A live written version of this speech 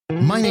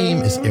My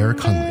name is Eric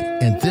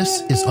Hunley, and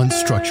this is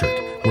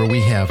Unstructured, where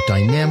we have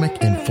dynamic,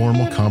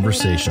 informal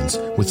conversations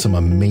with some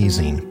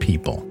amazing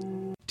people.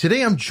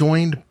 Today I'm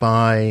joined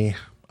by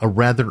a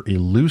rather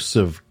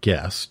elusive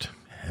guest,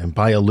 and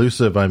by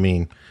elusive I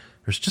mean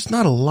there's just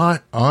not a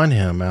lot on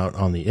him out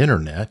on the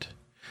internet.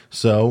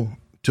 So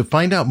to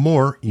find out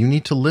more, you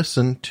need to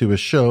listen to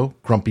his show,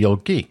 Grumpy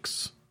Old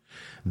Geeks.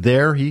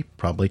 There he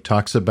probably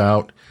talks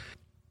about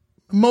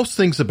most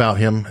things about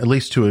him, at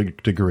least to a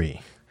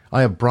degree.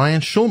 I have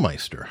Brian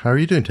Schulmeister. How are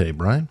you doing today,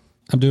 Brian?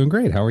 I'm doing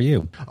great. How are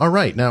you? All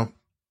right. Now,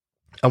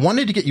 I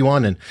wanted to get you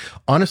on, and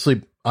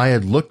honestly, I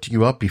had looked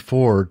you up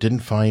before, didn't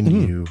find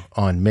you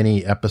on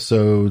many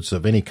episodes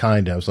of any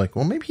kind. I was like,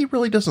 well, maybe he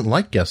really doesn't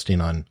like guesting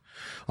on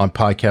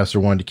podcasts or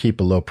wanted to keep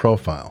a low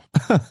profile.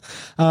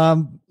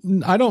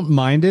 I don't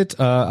mind it.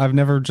 I've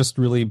never just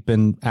really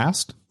been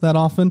asked that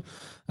often.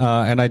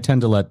 And I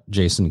tend to let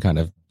Jason kind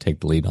of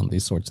take the lead on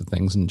these sorts of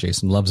things. And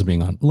Jason loves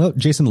being on.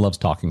 Jason loves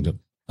talking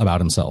about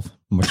himself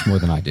much more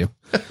than I do.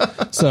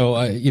 So,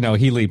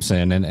 he leaps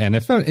in, and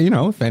if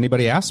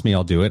anybody asks me,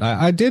 I'll do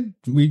it.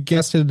 We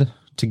guested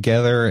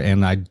together,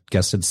 and I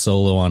guested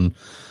solo on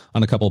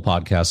a couple of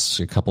podcasts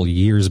a couple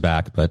years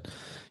back. But,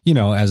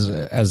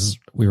 as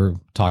we were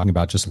talking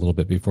about just a little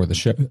bit before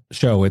the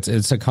show,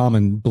 it's a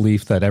common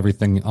belief that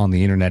everything on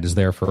the internet is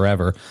there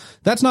forever.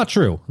 That's not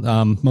true.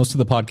 Most of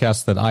the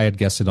podcasts that I had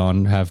guested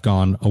on have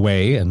gone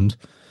away, and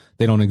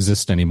they don't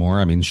exist anymore.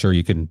 I mean, sure,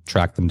 you can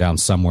track them down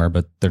somewhere,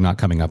 but they're not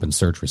coming up in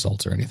search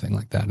results or anything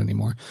like that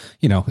anymore.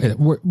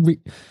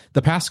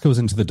 The past goes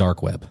into the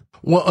dark web.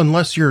 Well,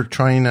 unless you're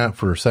trying out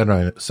for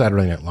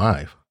Saturday Night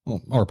Live.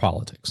 Or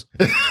politics.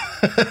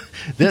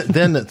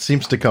 then it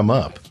seems to come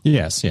up.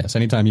 Yes.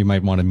 Anytime you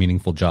might want a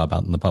meaningful job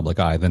out in the public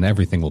eye, then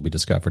everything will be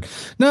discovered.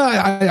 No,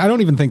 I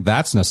don't even think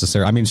that's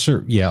necessary. I mean,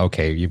 sure, yeah,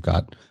 okay, you've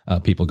got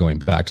people going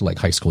back to like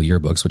high school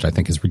yearbooks, which I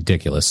think is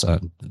ridiculous.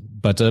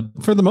 But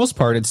for the most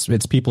part,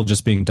 it's people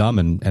just being dumb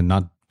and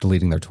not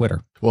deleting their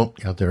Twitter. Well,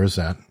 yeah, there is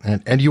that.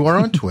 And you are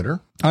on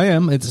Twitter. I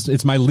am.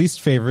 It's my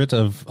least favorite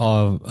of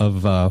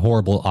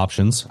horrible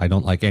options. I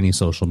don't like any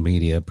social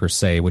media per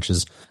se, which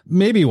is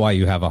maybe why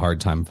you have a hard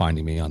time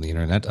finding me on the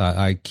internet.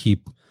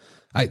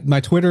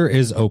 My Twitter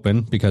is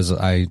open because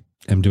I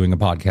am doing a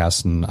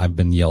podcast and I've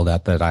been yelled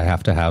at that I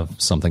have to have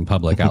something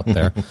public out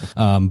there.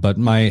 But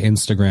my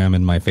Instagram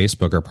and my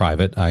Facebook are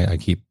private. I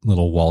keep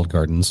little walled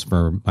gardens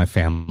for my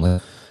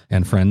family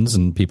and friends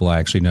and people I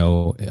actually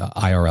know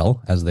IRL,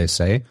 as they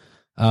say.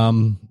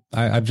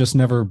 I've just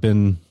never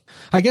been,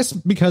 I guess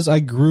because I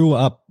grew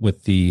up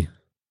with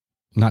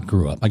I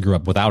grew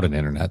up without an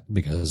internet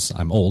because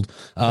I'm old.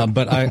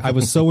 But I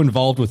was so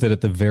involved with it at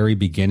the very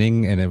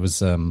beginning, and it was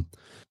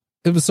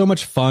so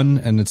much fun.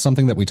 And it's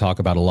something that we talk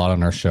about a lot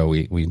on our show.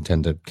 We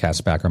tend to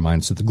cast back our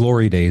minds to the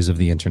glory days of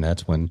the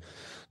internet when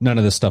none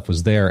of this stuff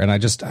was there. And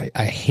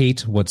I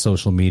hate what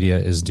social media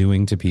is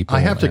doing to people. I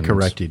have to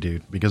correct you,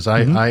 dude, because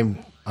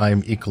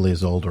I'm equally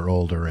as old or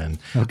older, and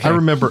okay. I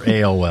remember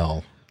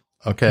AOL.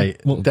 Okay,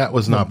 well, that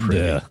was not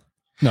pretty.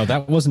 No,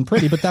 that wasn't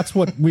pretty, but that's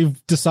what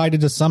we've decided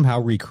to somehow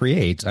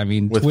recreate. I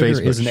mean, with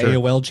Twitter Facebook, is an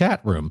AOL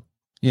chat room,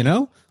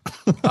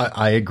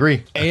 I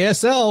agree.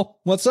 ASL,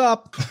 what's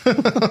up?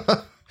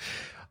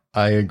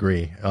 I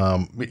agree.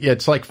 Yeah,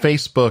 it's like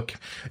Facebook.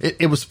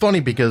 It was funny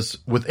because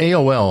with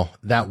AOL,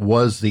 that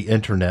was the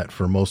internet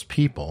for most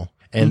people,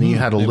 and then you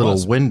had a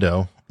little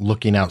window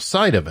looking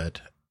outside of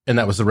it, and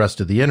that was the rest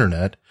of the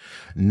internet.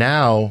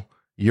 Now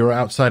you're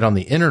outside on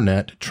the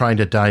internet trying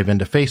to dive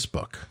into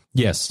Facebook.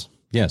 Yes,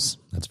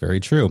 that's very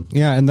true.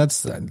 Yeah, and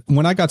that's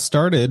when I got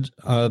started.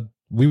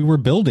 We were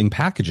building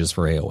packages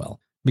for AOL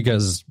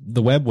because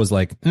the web was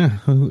like,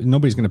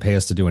 nobody's going to pay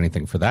us to do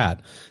anything for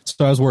that.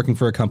 So I was working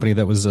for a company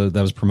that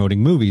was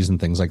promoting movies and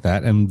things like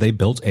that, and they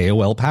built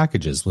AOL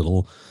packages,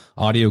 little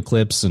audio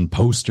clips and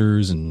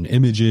posters and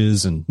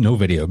images, and no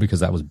video because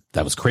that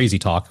was crazy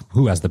talk.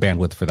 Who has the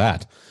bandwidth for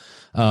that?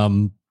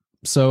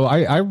 So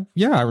I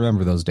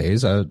remember those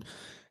days.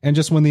 And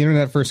just when the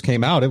internet first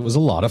came out, it was a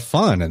lot of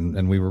fun,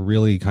 and we were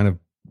really kind of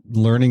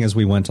learning as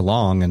we went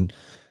along.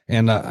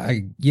 And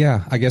I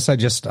guess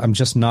I'm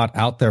just not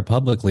out there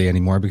publicly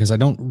anymore because I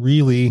don't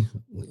really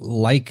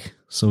like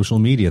social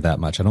media that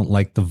much. I don't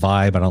like the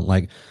vibe.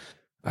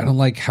 I don't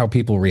like how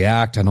people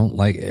react.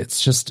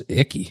 It's just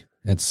icky.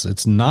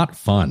 It's not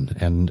fun,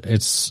 and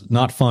it's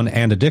not fun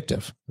and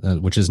addictive,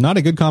 which is not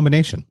a good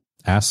combination.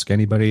 Ask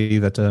anybody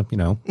that,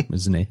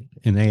 is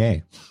in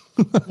AA.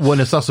 Well,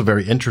 it's also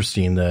very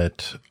interesting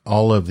that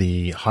all of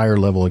the higher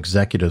level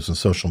executives in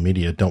social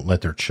media don't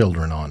let their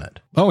children on it.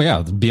 Oh,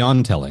 yeah.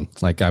 Beyond telling.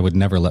 Like, I would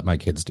never let my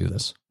kids do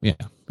this. Yeah.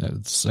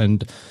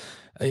 And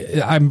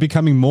I'm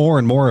becoming more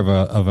and more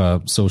of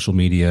a social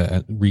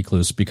media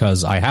recluse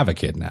because I have a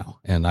kid now,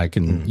 and I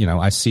can,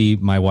 I see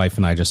my wife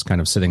and I just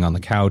kind of sitting on the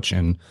couch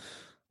and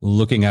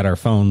looking at our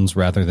phones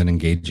rather than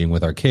engaging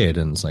with our kid.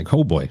 And it's like,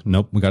 oh boy,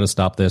 nope, we got to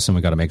stop this, and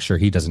we got to make sure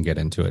he doesn't get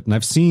into it. And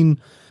I've seen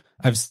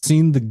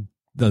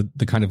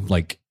the kind of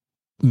like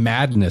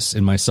madness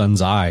in my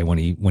son's eye when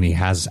he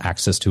has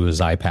access to his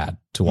iPad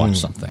to watch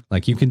something.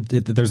 Like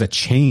there's a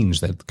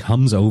change that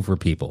comes over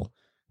people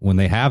when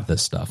they have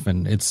this stuff,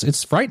 and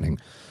it's frightening.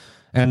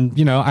 And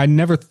I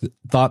never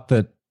thought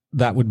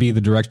that would be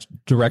the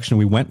direction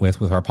we went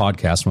with our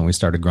podcast when we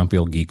started Grumpy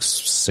Old Geeks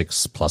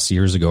 6+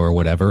 years ago or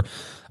whatever.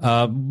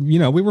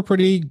 We were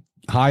pretty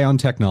high on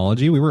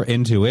technology. We were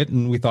into it,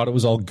 and we thought it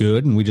was all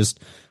good, and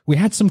we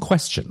had some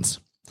questions.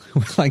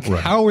 Like,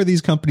 right. How are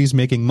these companies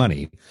making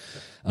money?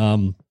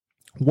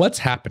 What's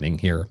happening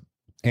here?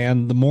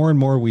 And the more and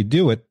more we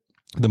do it,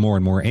 the more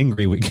and more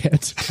angry we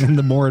get, and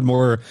the more and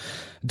more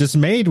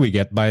dismayed we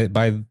get by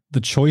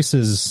the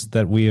choices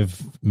that we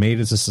have made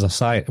as a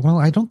society. Well,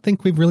 I don't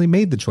think we've really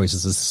made the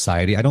choices as a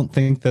society. I don't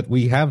think that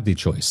we have the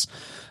choice.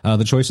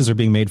 The choices are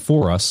being made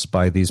for us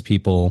by these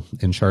people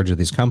in charge of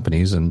these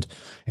companies and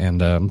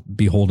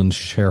beholden to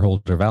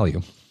shareholder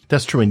value.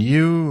 That's true. And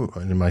you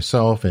and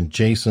myself and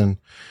Jason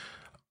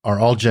are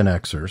all Gen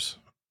Xers.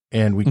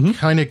 And we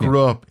kind of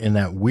grew up in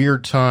that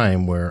weird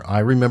time where I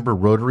remember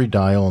rotary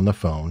dial on the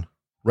phone,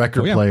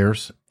 record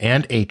players,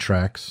 and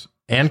 8-tracks,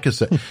 and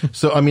cassette.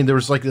 So, I mean, there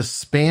was like this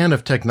span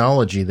of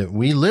technology that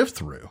we lived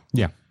through.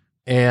 Yeah.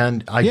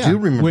 And I do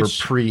remember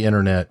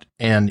pre-internet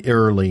and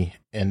early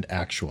and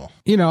actual.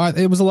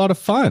 It was a lot of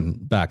fun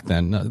back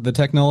then. The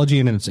technology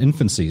in its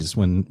infancies,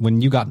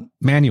 when you got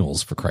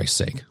manuals, for Christ's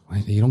sake.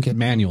 You don't get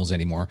manuals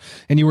anymore.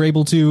 And you were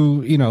able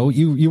to,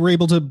 you were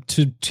able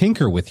to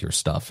tinker with your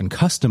stuff and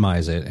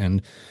customize it.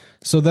 And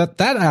so that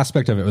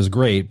aspect of it was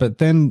great. But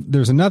then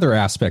there's another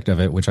aspect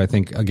of it, which I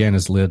think, again,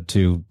 has led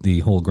to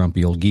the whole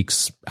Grumpy Old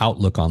Geeks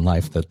outlook on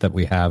life that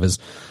we have is,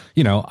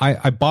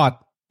 I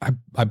bought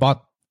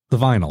the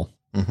vinyl.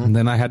 Mm-hmm. And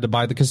then I had to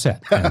buy the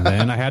cassette, and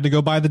then I had to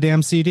go buy the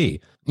damn CD,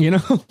 and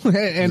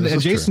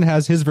Jason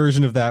has his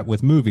version of that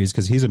with movies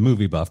because he's a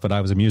movie buff, but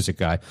I was a music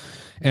guy.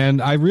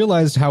 And I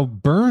realized how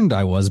burned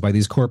I was by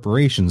these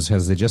corporations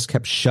as they just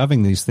kept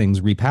shoving these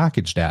things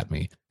repackaged at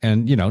me.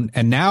 And,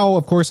 and now,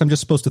 of course, I'm just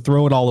supposed to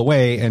throw it all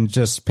away and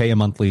just pay a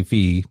monthly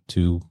fee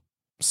to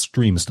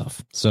stream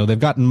stuff. So they've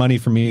gotten money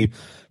from me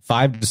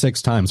 5 to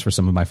 6 times for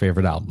some of my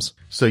favorite albums.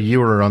 So you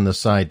were on the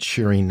side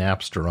cheering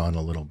Napster on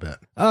a little bit.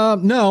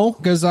 No,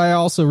 because I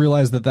also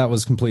realized that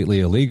was completely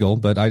illegal,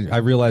 but I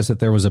realized that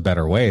there was a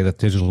better way, that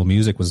digital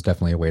music was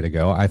definitely a way to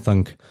go. I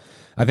think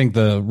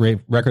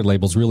the record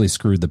labels really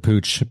screwed the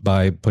pooch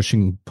by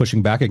pushing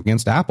back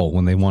against Apple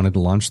when they wanted to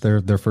launch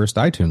their first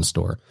iTunes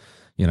store.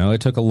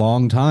 It took a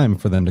long time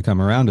for them to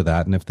come around to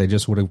that, and if they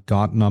just would have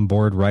gotten on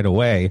board right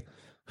away,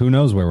 who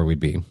knows where we'd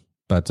be.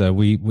 But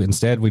we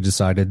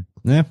decided,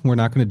 we're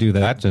not going to do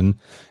that, and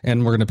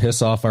we're going to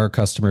piss off our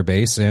customer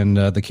base. And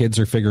the kids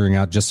are figuring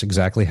out just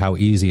exactly how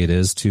easy it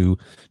is to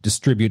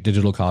distribute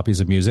digital copies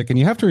of music. And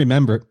you have to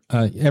remember,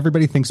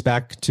 everybody thinks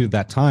back to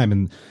that time,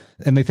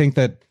 and they think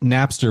that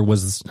Napster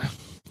was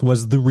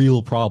the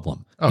real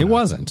problem. It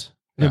wasn't.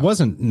 No. It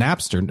wasn't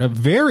Napster.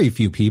 Very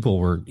few people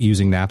were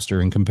using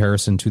Napster in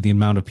comparison to the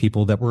amount of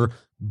people that were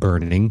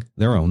burning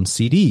their own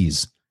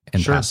CDs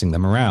and passing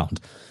them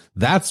around.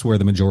 That's where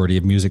the majority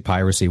of music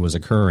piracy was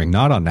occurring,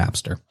 not on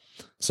Napster.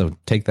 So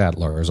take that,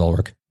 Lars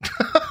Ulrich.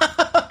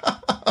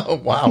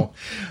 Oh, wow.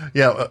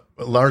 Yeah,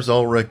 Lars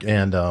Ulrich,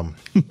 and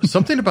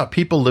something about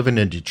people living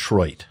in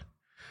Detroit.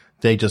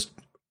 They just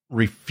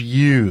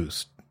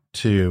refused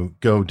to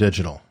go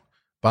digital.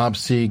 Bob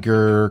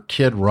Seger,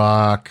 Kid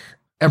Rock,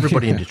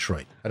 everybody in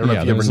Detroit. I don't know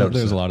if you ever noticed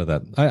there's a lot of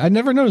that. I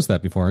never noticed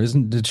that before.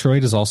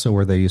 Detroit is also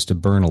where they used to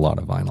burn a lot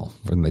of vinyl.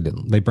 When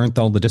they burnt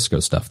all the disco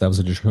stuff. That was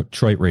a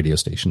Detroit radio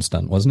station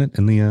stunt, wasn't it?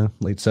 In the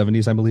late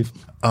 70s, I believe.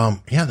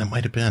 Yeah, that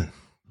might have been.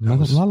 A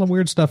lot of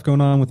weird stuff going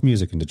on with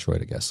music in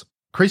Detroit, I guess.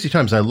 Crazy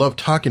times. I love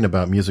talking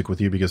about music with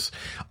you because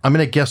I'm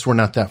going to guess we're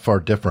not that far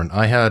different.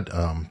 I had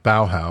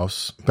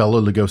Bauhaus, Bela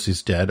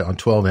Lugosi's Dead on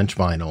 12-inch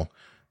vinyl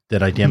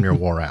that I damn near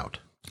wore out.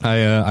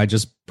 I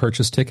just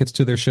purchased tickets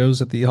to their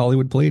shows at the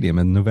Hollywood Palladium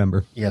in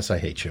November. Yes, I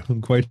hate you.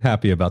 I'm quite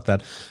happy about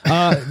that.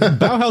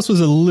 Bauhaus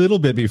was a little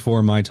bit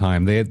before my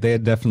time. They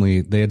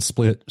had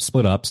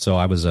split up, so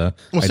I was I'd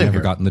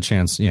never gotten the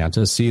chance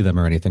to see them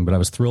or anything. But I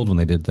was thrilled when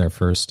they did their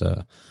first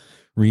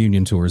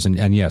reunion tours,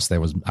 and yes, I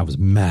was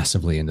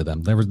massively into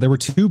them. There were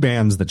 2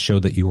 bands that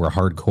showed that you were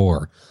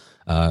hardcore.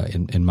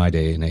 In my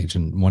day and age,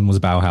 and one was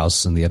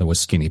Bauhaus and the other was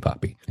Skinny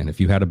Puppy. And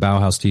if you had a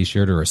Bauhaus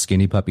t-shirt or a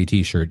Skinny Puppy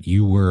t-shirt,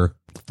 you were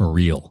for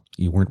real.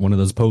 You weren't one of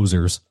those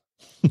posers.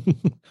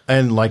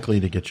 And likely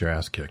to get your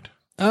ass kicked.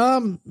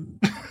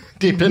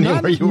 Depending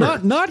on where you were.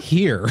 Not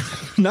here.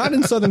 Not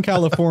in Southern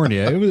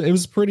California. It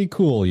was pretty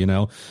cool,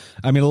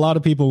 I mean, a lot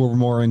of people were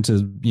more into,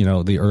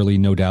 the early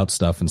No Doubt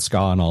stuff and ska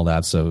and all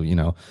that. So,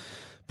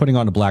 putting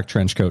on a black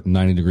trench coat in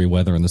 90-degree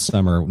weather in the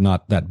summer,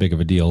 not that big of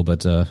a deal,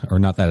 but or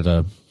not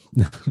that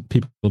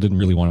people didn't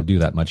really want to do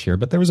that much here,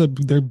 but there was a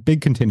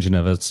big contingent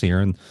of us here,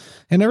 and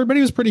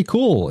everybody was pretty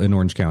cool in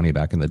Orange County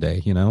back in the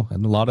day, and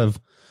a lot of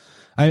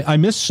I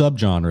miss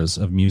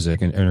subgenres of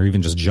music or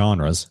even just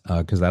genres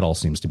because that all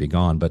seems to be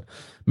gone. But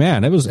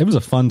man, it was a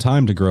fun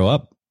time to grow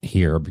up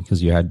here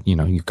because you had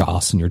your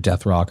goths and your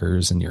death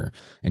rockers and your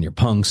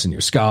punks and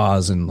your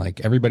skas, and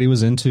like everybody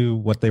was into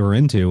what they were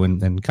into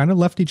and kind of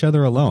left each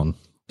other alone.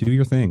 Do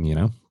your thing,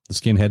 The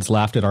skinheads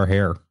laughed at our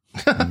hair.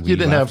 You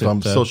didn't have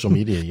social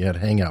media. You had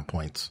hangout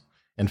points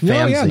and fanzines.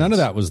 No, yeah, none of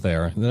that was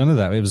there. None of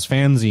that. It was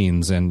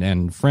fanzines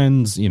and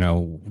friends,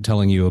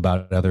 telling you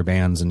about other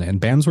bands, and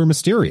bands were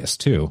mysterious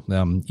too.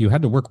 You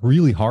had to work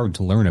really hard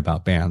to learn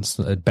about bands.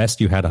 At best,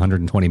 you had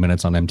 120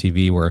 minutes on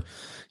MTV where,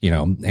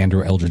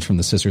 Andrew Eldridge from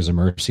the Sisters of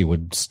Mercy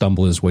would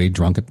stumble his way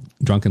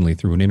drunkenly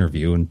through an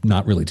interview and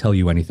not really tell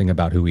you anything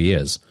about who he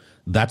is.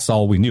 That's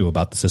all we knew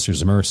about the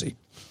Sisters of Mercy.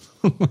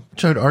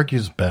 Which I'd argue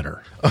is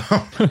better,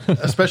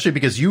 especially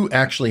because you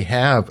actually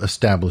have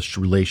established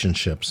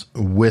relationships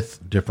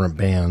with different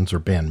bands or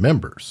band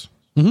members.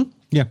 Mm-hmm.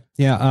 Yeah.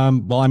 Yeah.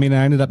 Well, I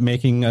ended up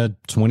making a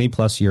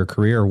 20+ year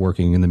career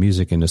working in the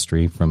music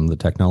industry from the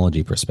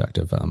technology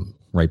perspective,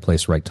 right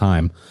place, right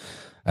time,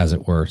 as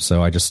it were.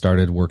 So I just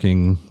started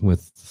working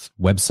with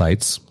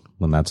websites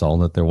when that's all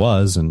that there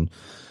was. And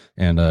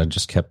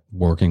just kept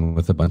working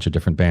with a bunch of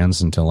different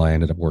bands until I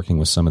ended up working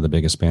with some of the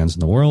biggest bands in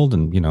the world,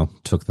 and,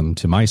 took them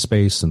to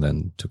MySpace, and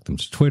then took them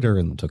to Twitter,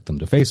 and took them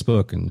to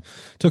Facebook, and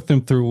took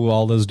them through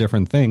all those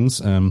different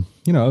things. It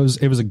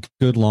was a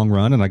good long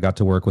run, and I got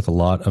to work with a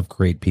lot of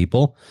great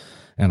people,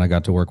 and I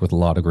got to work with a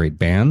lot of great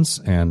bands.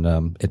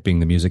 And it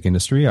being the music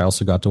industry, I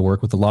also got to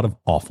work with a lot of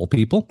awful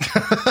people.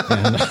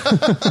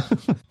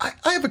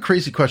 I have a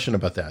crazy question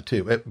about that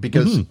too,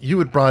 because you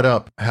had brought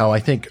up how I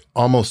think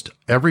almost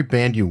every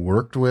band you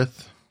worked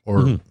with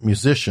or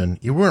musician,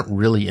 you weren't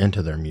really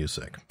into their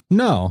music.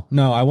 No,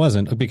 I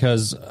wasn't,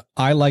 because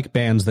I like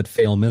bands that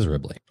fail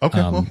miserably. Okay,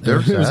 well,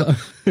 there's that.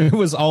 It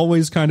was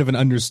always kind of an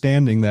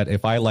understanding that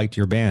if I liked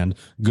your band,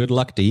 good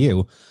luck to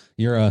you.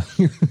 You're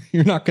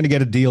not going to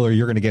get a deal, or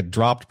you're going to get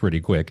dropped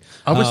pretty quick.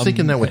 I was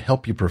thinking that would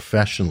help you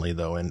professionally,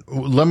 though. And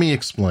let me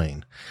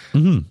explain.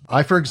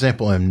 I, for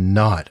example, am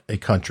not a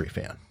country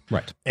fan.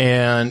 Right.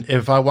 And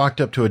if I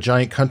walked up to a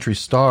giant country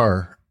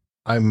star,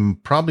 I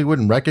probably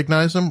wouldn't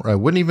recognize them, or I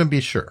wouldn't even be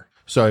sure.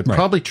 So I'd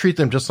probably treat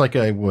them just like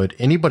I would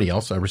anybody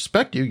else. I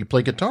respect you. You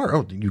play guitar.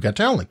 Oh, you got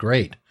talent.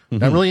 Great.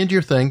 Not really into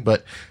your thing,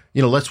 but,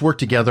 let's work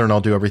together and I'll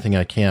do everything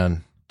I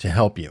can to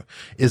help you.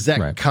 Is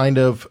that kind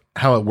of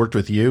how it worked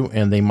with you,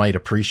 and they might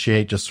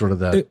appreciate just sort of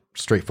that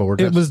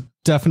straightforwardness? It was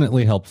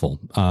definitely helpful,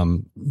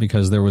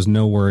 because there was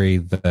no worry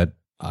that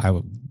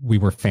we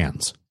were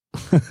fans.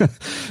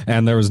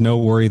 And there was no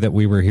worry that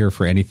we were here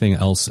for anything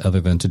else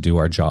other than to do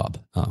our job.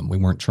 We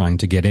weren't trying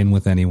to get in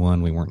with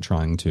anyone. We weren't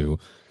trying to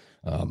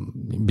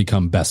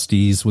become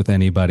besties with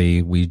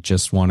anybody. We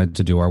just wanted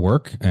to do our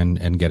work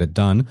and get it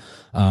done.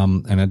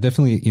 And it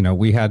definitely,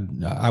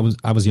 I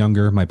was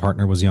younger. My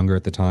partner was younger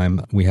at the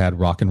time. We had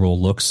rock and roll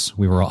looks.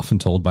 We were often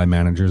told by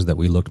managers that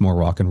we looked more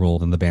rock and roll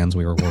than the bands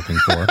we were working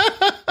for.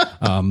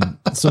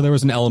 So there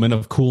was an element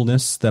of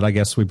coolness that I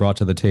guess we brought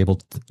to the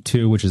table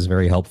too, which is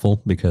very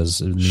helpful, because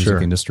the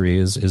music industry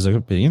is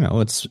a,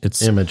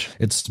 it's image.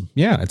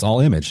 It's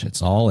all image.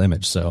 It's all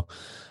image. So,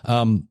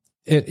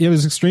 It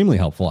was extremely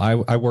helpful.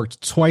 I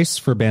worked twice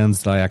for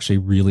bands that I actually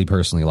really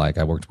personally like.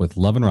 I worked with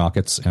Love and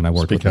Rockets, and I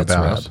worked with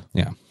Nitzareb.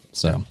 Yeah.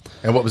 So.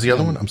 And what was the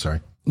other one? I'm sorry.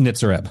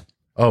 Nitzareb.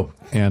 Oh,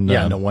 and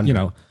no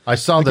wonder. I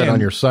saw that on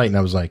your site, and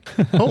I was like,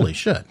 "Holy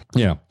shit!"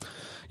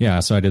 Yeah.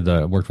 So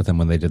I worked with them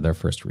when they did their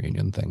first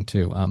reunion thing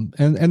too.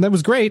 And that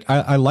was great.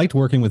 I liked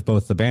working with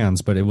both the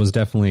bands, but it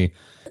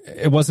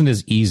wasn't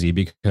as easy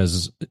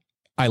because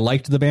I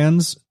liked the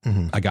bands.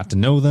 I got to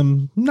know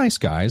them. Nice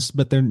guys.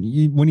 But then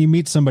when you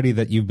meet somebody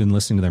that you've been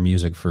listening to their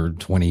music for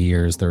 20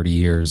 years, 30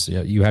 years,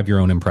 you have your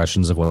own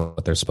impressions of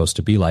what they're supposed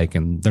to be like.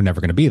 And they're never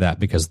going to be that,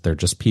 because they're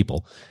just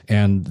people.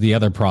 And the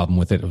other problem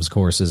with it, of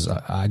course, is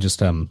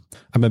I'm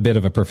a bit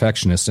of a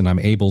perfectionist, and I'm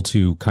able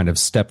to kind of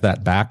step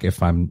that back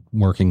if I'm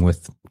working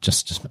with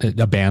just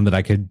a band that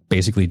I could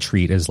basically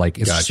treat as like,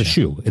 it's just a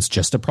shoe. It's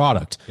just a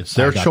product. It's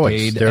their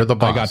choice. They're the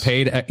boss. I got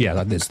paid.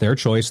 Yeah, it's their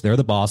choice. They're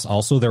the boss.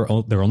 Also,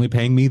 they're only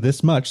paying me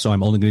this much, so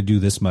I'm only going to do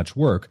this much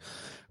work.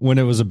 When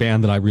it was a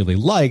band that I really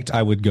liked,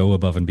 I would go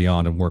above and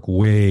beyond and work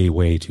way,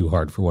 way too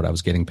hard for what I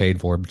was getting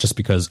paid for, just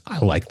because I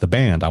like the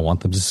band. I want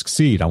them to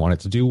succeed. I want it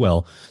to do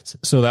well.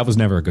 So that was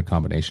never a good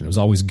combination. It was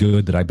always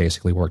good that I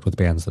basically worked with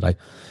bands that I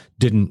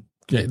didn't.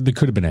 There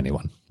could have been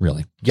anyone,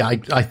 really. Yeah,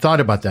 I thought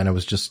about that, and it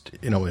was just,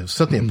 it was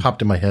something that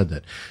popped in my head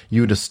that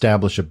you would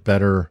establish a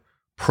better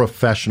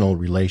professional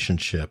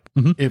relationship.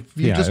 If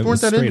you just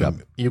weren't that into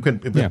them, you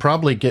could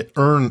probably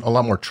earn a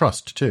lot more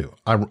trust too,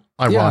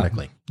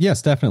 ironically.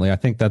 Yes, definitely. I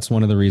think that's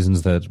one of the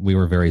reasons that we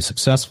were very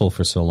successful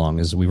for so long,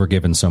 is we were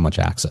given so much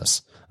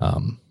access.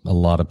 A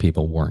lot of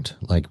people weren't.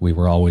 Like, we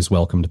were always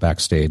welcomed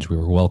backstage. We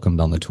were welcomed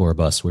on the tour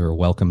bus. We were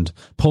welcomed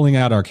pulling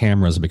out our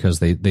cameras, because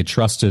they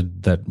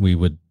trusted that we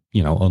would,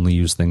 only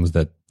use things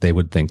that they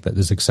would think that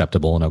is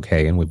acceptable and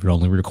okay. And we would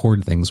only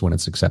record things when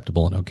it's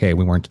acceptable and okay.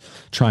 We weren't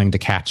trying to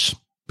catch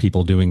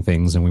people doing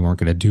things, and we weren't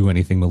going to do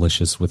anything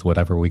malicious with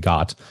whatever we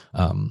got.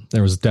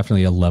 There was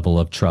definitely a level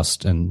of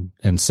trust and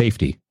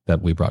safety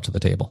that we brought to the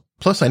table.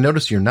 Plus, I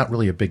noticed you're not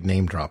really a big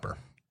name dropper.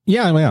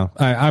 Yeah.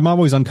 I'm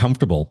always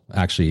uncomfortable,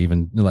 actually,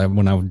 even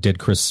when I did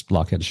Chris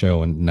Blockhead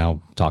show, and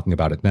now talking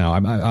about it now,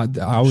 I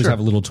always have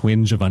a little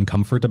twinge of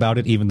uncomfort about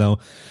it, even though,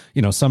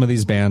 some of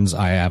these bands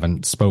I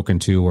haven't spoken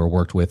to or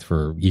worked with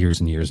for years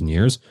and years and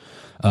years.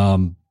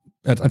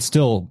 It's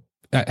still,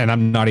 and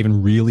I'm not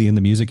even really in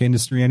the music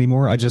industry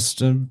anymore. I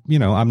just, I'm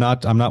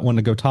not one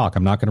to go talk.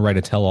 I'm not going to write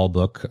a tell-all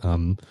book.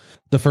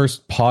 The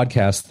first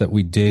podcast that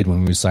we did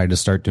when we decided to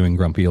start doing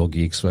Grumpy Old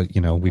Geeks, we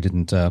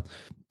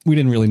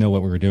didn't really know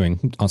what we were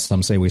doing.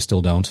 Some say we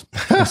still don't.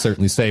 I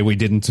certainly say we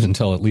didn't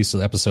until at least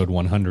episode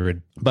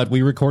 100. But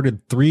we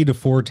recorded 3 to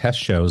 4 test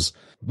shows,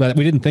 but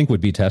we didn't think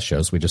would be test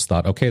shows. We just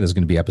thought, okay, this is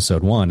going to be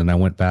episode 1. And I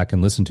went back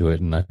and listened to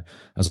it, and I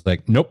was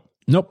like, nope,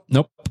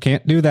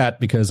 can't do that,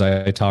 because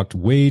I talked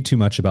way too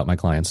much about my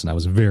clients, and I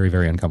was very,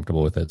 very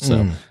uncomfortable with it.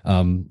 So,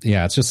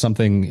 it's just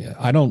something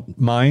I don't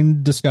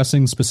mind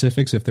discussing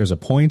specifics if there's a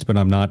point, but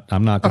I'm not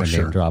going to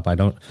name drop. I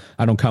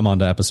don't come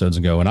onto episodes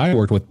and go, and I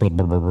worked with blah,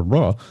 blah, blah, blah,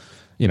 blah.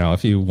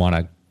 If you want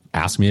to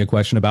ask me a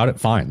question about it,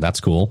 fine, that's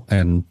cool.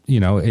 And,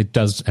 it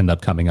does end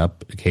up coming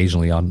up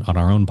occasionally on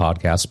our own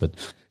podcast, but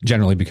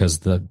generally because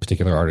the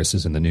particular artist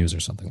is in the news or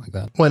something like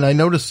that. Well, and I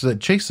noticed that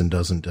Jason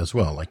doesn't as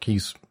well. Like he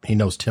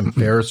knows Tim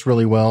Ferriss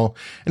really well,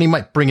 and he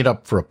might bring it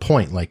up for a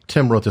point. Like,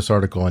 Tim wrote this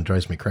article and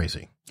drives me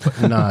crazy,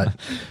 but not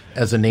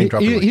as a name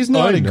dropper. He's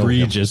not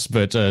egregious,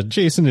 but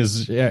Jason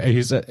is,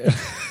 he's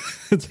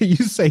you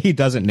say he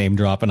doesn't name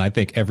drop, and I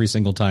think every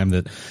single time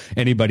that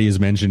anybody is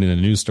mentioned in a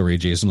news story,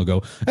 Jason will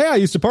go, "Hey, I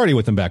used to party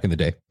with him back in the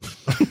day."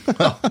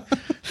 Well,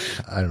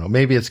 I don't know.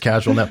 Maybe it's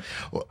casual now.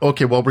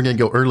 Okay, well, we're going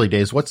to go early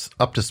days. What's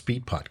Up to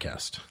Speed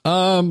podcast?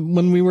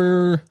 When we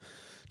were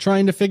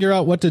trying to figure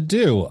out what to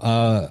do,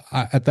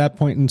 at that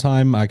point in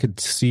time, I could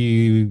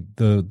see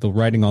the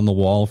writing on the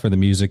wall for the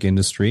music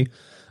industry.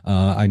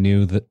 I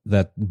knew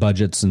that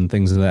budgets and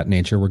things of that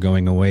nature were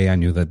going away. I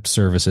knew that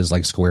services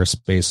like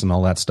Squarespace and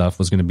all that stuff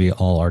was going to be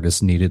all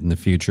artists needed in the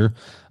future.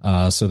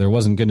 So there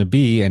wasn't going to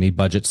be any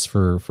budgets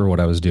for what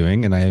I was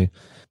doing. And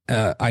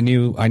I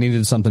knew I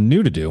needed something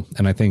new to do.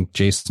 And I think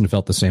Jason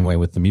felt the same way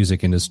with the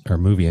music industry or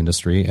movie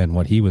industry and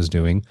what he was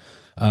doing.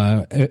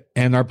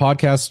 And our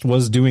podcast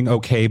was doing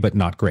okay, but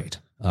not great.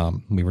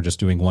 We were just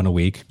doing one a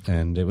week,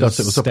 and it was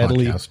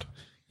steadily. A podcast.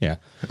 Yeah.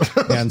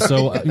 And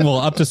so,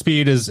 Up to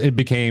Speed it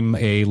became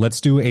let's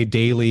do a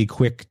daily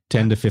quick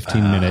 10 to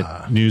 15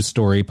 minute news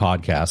story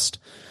podcast.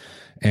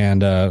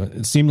 And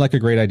it seemed like a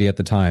great idea at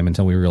the time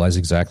until we realized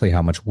exactly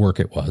how much work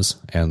it was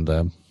and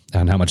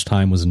how much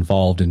time was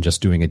involved in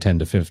just doing a 10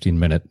 to 15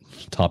 minute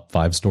top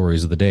 5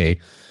 stories of the day,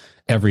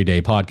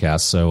 everyday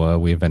podcast. So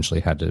we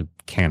eventually had to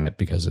can it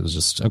because it was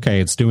just,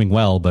 okay, it's doing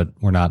well, but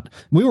I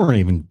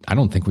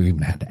don't think we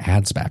even had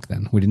ads back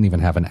then. We didn't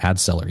even have an ad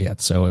seller yet.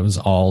 So it was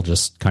all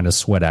just kind of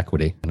sweat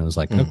equity. And it was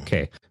like,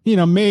 okay,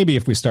 maybe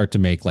if we start to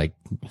make like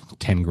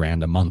 10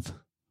 grand a month,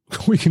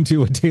 we can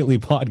do a daily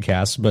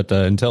podcast, but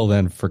until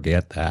then,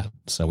 forget that.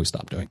 So we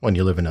stopped doing it. When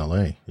you live in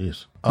LA,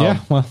 yes. Yeah,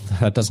 well,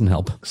 that doesn't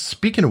help.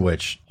 Speaking of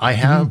which, I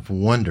have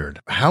wondered,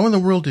 how in the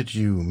world did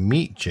you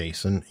meet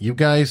Jason? You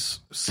guys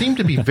seem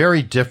to be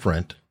very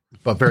different,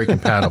 but very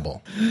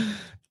compatible.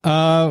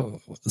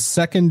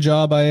 Second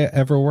job I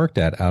ever worked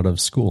at out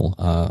of school.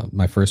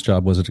 My first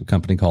job was at a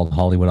company called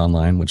Hollywood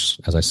Online, which,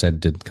 as I said,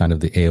 did kind of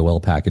the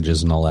AOL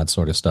packages and all that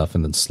sort of stuff,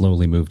 and then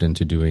slowly moved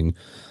into doing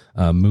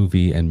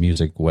movie and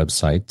music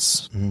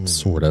websites,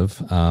 sort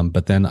of.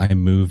 But then I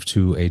moved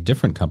to a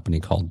different company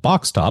called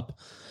BoxTop,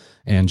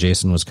 and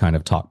Jason was kind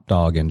of top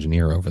dog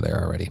engineer over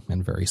there already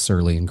and very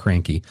surly and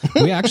cranky.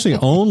 We actually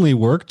only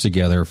worked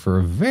together for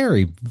a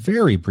very,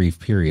 very brief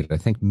period. I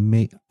think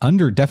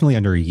definitely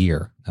under a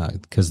year,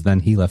 because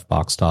then he left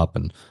BoxTop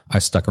and I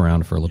stuck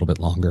around for a little bit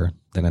longer.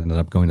 Then ended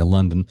up going to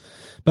London.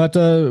 But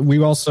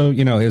we also,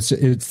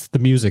 it's the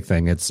music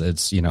thing. It's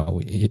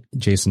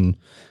Jason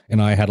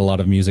and I had a lot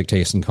of music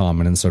taste in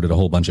common, and so did a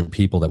whole bunch of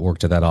people that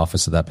worked at that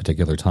office at that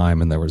particular time.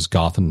 And there was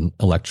goth and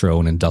electro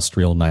and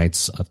industrial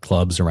nights at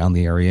clubs around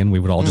the area, and we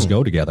would all just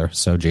go together.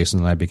 So Jason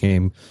and I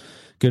became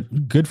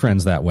good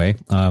friends that way.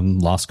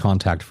 Lost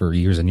contact for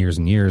years and years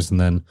and years,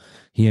 and then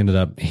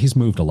he's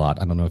moved a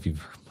lot. I don't know if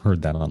you've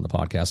heard that on the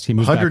podcast. He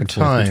moved 100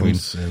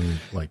 times in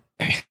like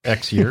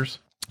X years.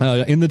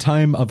 In the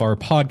time of our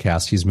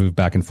podcast, he's moved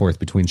back and forth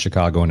between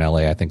Chicago and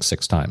LA, I think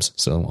 6 times.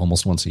 So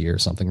almost once a year,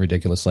 something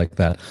ridiculous like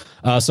that.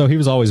 So he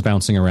was always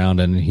bouncing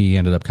around, and he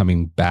ended up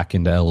coming back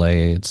into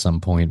LA at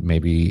some point,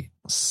 maybe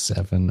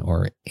 7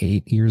 or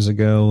 8 years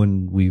ago.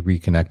 And we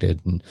reconnected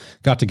and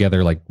got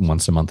together like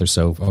once a month or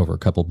so over a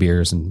couple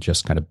beers and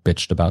just kind of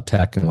bitched about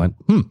tech and went,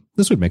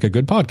 this would make a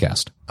good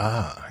podcast.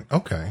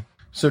 Okay.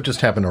 So it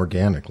just happened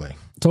organically.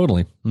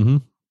 Totally. Mm-hmm.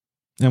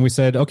 And we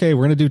said, okay,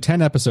 we're going to do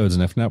 10 episodes.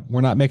 And if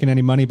we're not making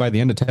any money by the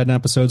end of 10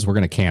 episodes, we're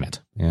going to can it.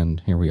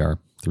 And here we are,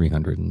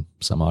 300 and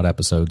some odd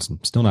episodes, and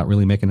still not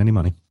really making any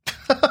money.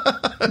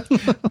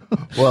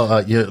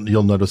 Well,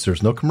 you'll notice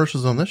there's no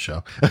commercials on this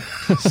show.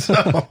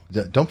 So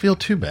don't feel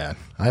too bad.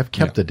 I've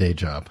kept a day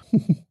job.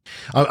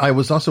 I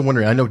was also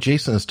wondering, I know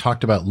Jason has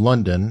talked about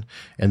London,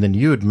 and then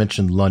you had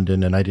mentioned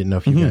London, and I didn't know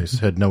if you guys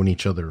had known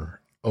each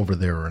other over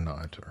there or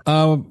not.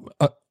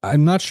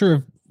 I'm not sure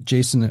if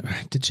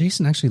did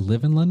Jason actually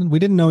live in London? We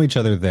didn't know each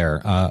other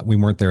there. We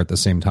weren't there at the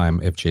same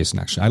time. If Jason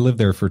actually, I lived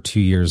there for 2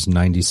 years,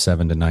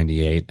 97 to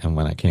 98. And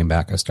when I came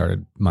back, I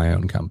started my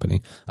own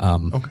company.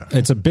 Okay.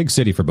 It's a big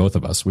city for both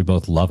of us. We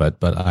both love it,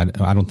 but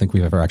I don't think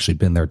we've ever actually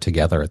been there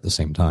together at the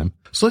same time.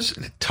 So let's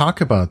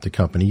talk about the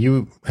company.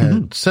 You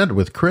had said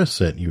with Chris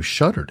that you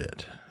shuttered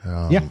it.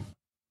 Yeah.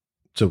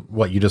 So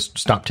what, you just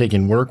stopped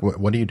taking work?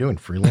 What are you doing?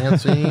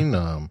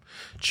 Freelancing,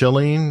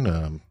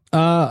 chilling?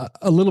 A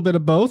little bit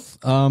of both.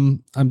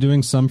 I'm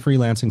doing some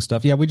freelancing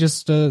stuff. Yeah, we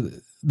just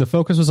the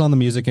focus was on the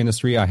music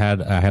industry. I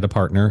had a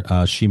partner.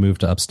 She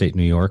moved to upstate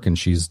New York, and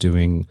she's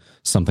doing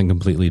something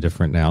completely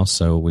different now.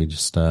 So we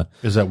just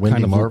is that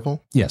Wendy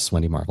Marvel? Yes,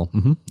 Wendy Marvel.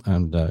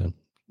 And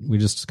we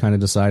just kind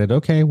of decided,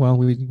 okay, well,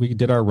 we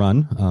did our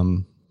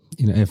run.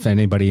 If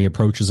anybody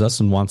approaches us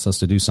and wants us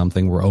to do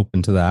something, we're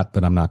open to that.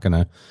 But I'm not going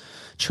to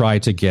try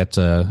to get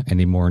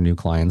any more new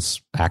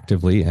clients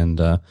actively. And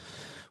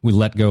we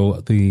let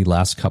go the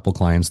last couple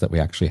clients that we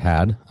actually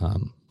had,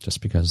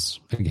 just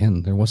because,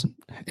 again, it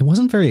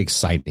wasn't very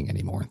exciting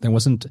anymore. There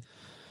wasn't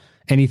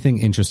anything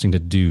interesting to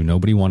do.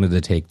 Nobody wanted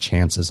to take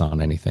chances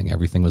on anything.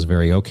 Everything was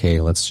very,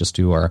 okay, let's just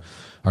do our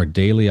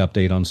daily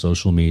update on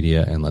social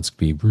media, and let's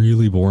be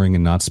really boring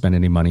and not spend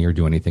any money or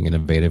do anything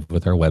innovative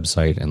with our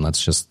website. And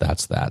that's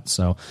that.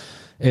 So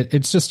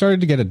it's just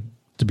started to get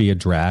to be a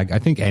drag. I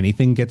think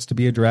anything gets to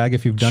be a drag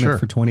if you've done it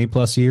for 20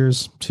 plus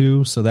years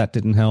too. So that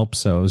didn't help.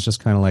 So it was just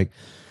kind of like,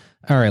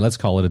 all right, let's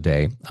call it a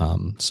day.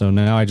 So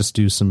now I just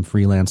do some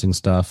freelancing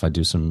stuff. I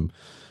do some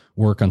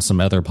work on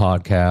some other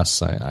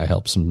podcasts.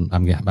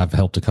 I've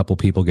helped a couple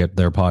people get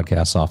their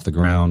podcasts off the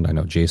ground. I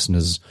know Jason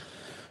is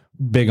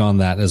big on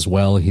that as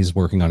well. He's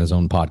working on his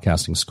own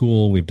podcasting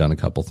school. We've done a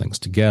couple things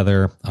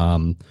together.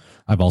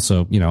 I've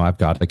also, I've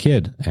got a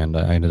kid, and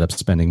I ended up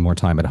spending more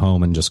time at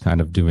home and just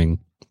kind of doing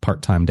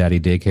part-time daddy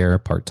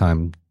daycare,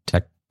 part-time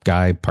tech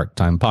guy,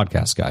 part-time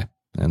podcast guy.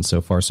 And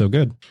so far, so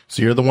good.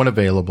 So you're the one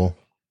available.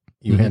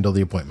 You handle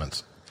the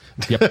appointments.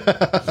 Yep.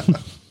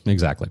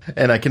 Exactly.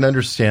 And I can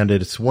understand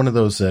it. It's one of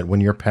those that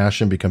when your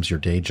passion becomes your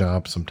day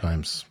job,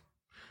 sometimes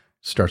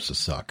starts to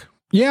suck.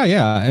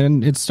 Yeah.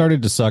 And it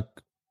started to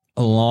suck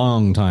a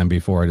long time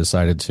before I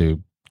decided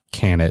to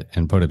can it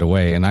and put it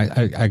away. And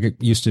I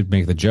used to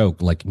make the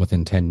joke, like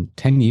within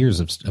 10 years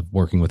of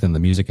working within the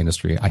music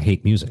industry, I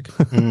hate music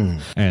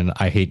and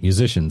I hate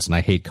musicians and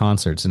I hate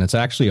concerts. And it's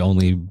actually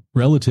only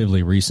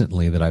relatively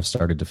recently that I've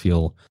started to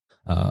feel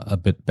a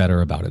bit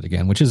better about it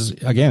again, which is,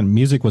 again,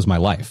 music was my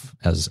life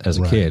as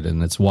a kid.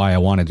 And it's why I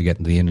wanted to get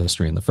into the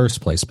industry in the first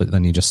place. But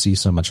then you just see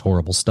so much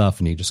horrible stuff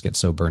and you just get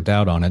so burnt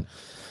out on it.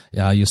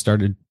 You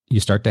start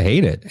to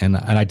hate it. And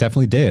I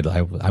definitely did.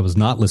 I was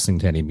not listening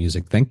to any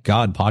music. Thank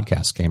God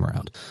podcasts came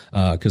around.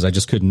 Cause I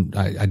just couldn't,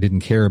 I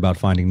didn't care about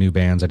finding new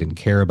bands. I didn't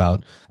care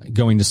about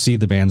going to see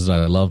the bands that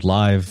I loved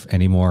live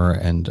anymore.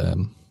 And,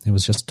 it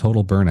was just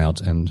total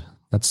burnout, and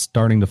that's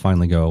starting to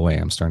finally go away.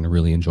 I'm starting to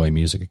really enjoy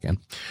music again.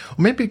 Well,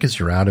 maybe because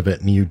you're out of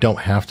it and you don't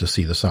have to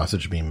see the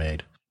sausage being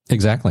made.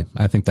 Exactly.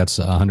 I think that's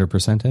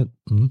 100% it.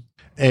 Mm-hmm.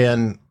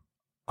 And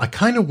I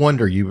kind of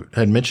wonder, you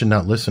had mentioned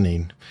not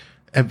listening.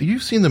 Have you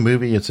seen the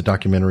movie? It's a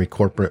documentary,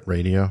 Corporate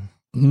Radio.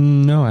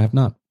 No, I have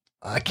not.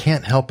 I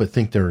can't help but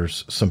think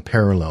there's some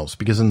parallels,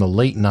 because in the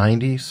late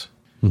 90s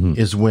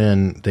is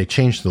when they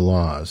changed the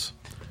laws,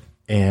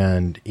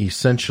 and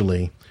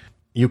essentially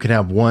you could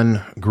have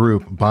one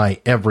group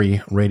buy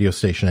every radio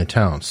station in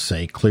town,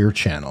 say Clear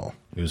Channel,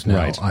 who's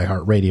now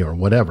iHeartRadio or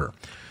whatever.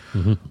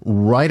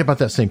 Right about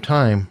that same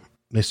time,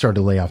 they started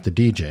to lay off the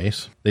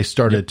DJs. They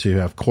started to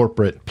have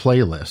corporate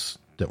playlists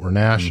that were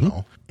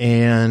national.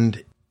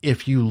 And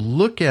if you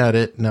look at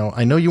it now,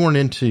 I know you weren't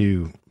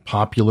into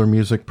popular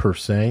music per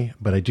se,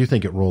 but I do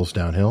think it rolls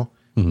downhill.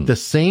 The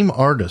same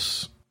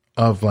artists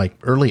of like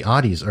early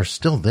oddies are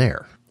still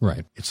there.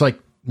 Right. It's like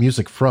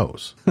music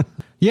froze.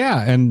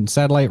 Yeah, and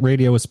satellite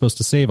radio was supposed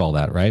to save all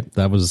that, right?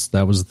 That was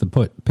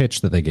the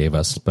pitch that they gave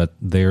us, but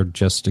they're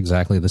just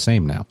exactly the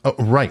same now. Oh,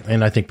 right,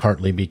 and I think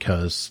partly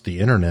because the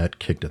internet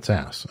kicked its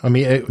ass. I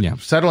mean,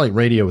 satellite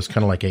radio was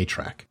kind of like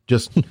A-Track,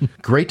 just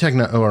great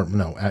technology. Or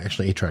no,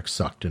 actually, A-Track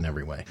sucked in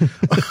every way.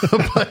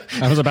 But,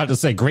 I was about to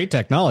say great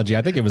technology.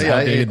 I think it was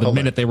outdated the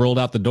minute they rolled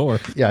out the door.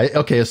 Yeah,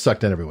 okay, it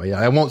sucked in every way. Yeah,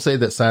 I won't say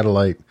that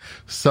satellite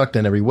sucked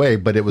in every way,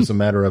 but it was a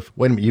matter of,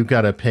 wait a minute, you've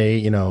got to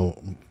pay,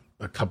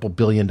 a couple $1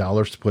 billion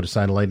to put a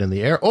satellite in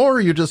the air, or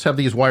you just have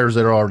these wires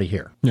that are already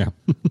here. Yeah.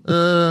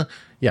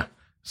 Yeah.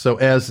 So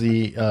as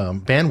the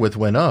bandwidth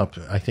went up,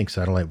 I think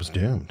satellite was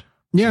doomed.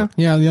 Yeah.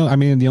 Yeah. I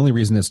mean, the only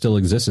reason it still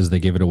exists is they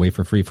give it away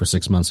for free for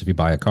 6 months if you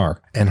buy a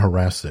car. And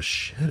harass the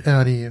shit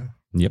out of you.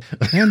 Yep.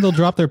 And they'll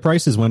drop their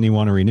prices when you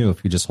want to renew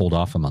if you just hold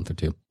off a month or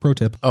two. Pro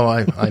tip. Oh,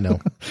 I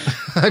know.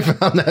 I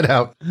found that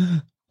out.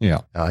 Yeah.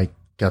 I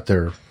got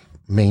their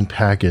main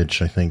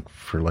package, I think,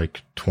 for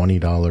like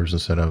 $20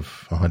 instead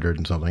of $100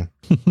 and something.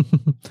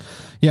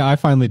 Yeah, I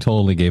finally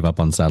totally gave up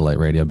on satellite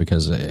radio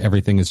because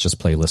everything is just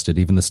playlisted.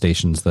 Even the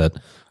stations that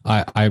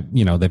I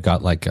they've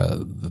got like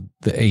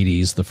the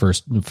 80s,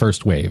 the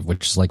first wave,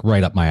 which is like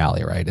right up my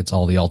alley, right? It's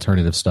all the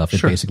alternative stuff. It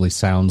Sure. basically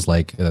sounds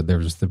like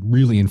there's the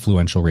really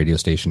influential radio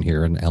station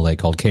here in LA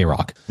called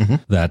K-Rock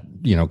that,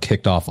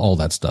 kicked off all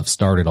that stuff,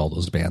 started all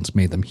those bands,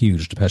 made them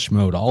huge. Depeche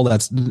Mode, all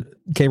that.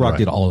 K-Rock Right.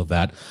 did all of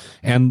that.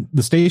 And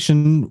the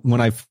station,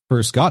 when I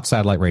first got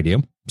satellite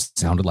radio,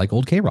 sounded like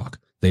old K-Rock.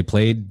 They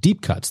played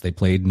deep cuts. They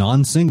played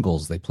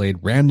non-singles. They played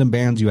random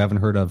bands you haven't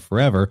heard of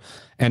forever.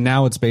 And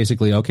now it's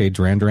basically, okay,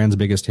 Duran Duran's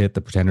biggest hit, The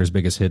Pretenders'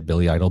 biggest hit,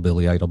 Billy Idol,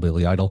 Billy Idol,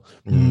 Billy Idol.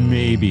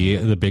 Maybe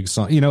the big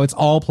song. It's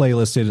all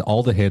playlisted,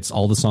 all the hits,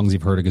 all the songs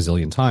you've heard a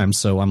gazillion times.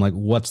 So I'm like,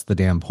 what's the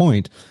damn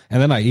point?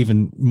 And then I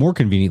even more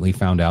conveniently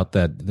found out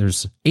that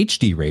there's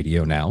HD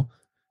radio now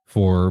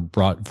for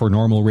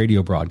normal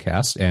radio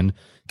broadcast. And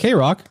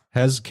K-Rock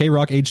has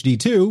K-Rock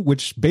HD2,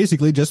 which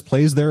basically just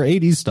plays their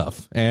 80s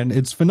stuff, and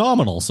it's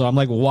phenomenal. So I'm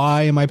like,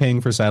 why am I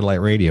paying for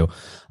satellite radio?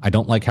 I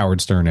don't like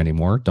Howard Stern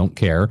anymore. Don't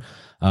care.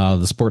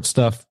 The sports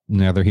stuff,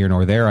 neither here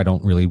nor there. I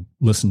don't really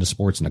listen to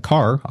sports in a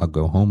car. I'll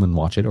go home and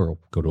watch it or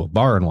go to a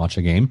bar and watch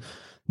a game.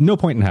 No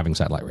point in having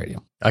satellite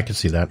radio. I can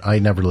see that. I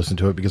never listen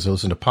to it because I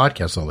listen to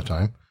podcasts all the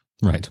time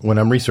Right. when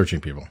I'm researching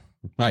people.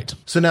 Right.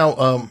 So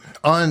now,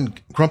 on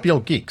Grumpy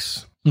Old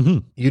Geeks,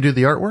 you do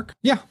the artwork?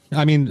 Yeah.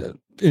 I mean,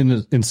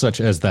 in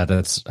such as that,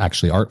 it's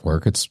actually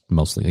artwork. It's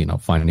mostly,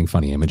 finding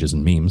funny images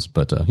and memes,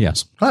 but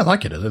yes. I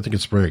like it. I think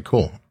it's very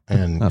cool.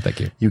 And Oh, thank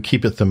you. you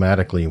keep it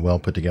thematically well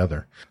put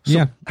together. So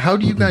Yeah. how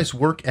do you guys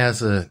work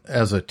as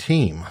a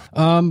team?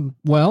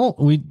 Well,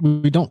 we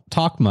don't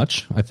talk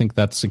much. I think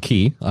that's a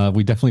key.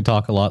 We definitely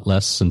talk a lot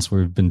less since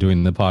we've been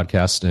doing the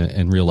podcast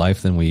in real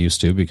life than we used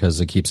to, because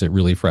it keeps it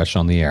really fresh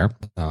on the air.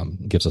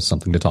 Gives us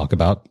something to talk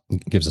about,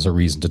 gives us a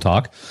reason to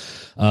talk.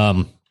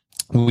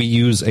 We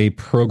use a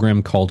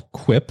program called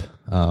Quip.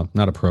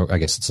 I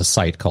guess it's a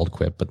site called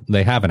Quip, but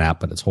they have an app,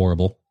 but it's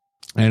horrible.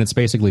 And it's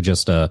basically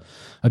just a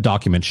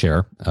document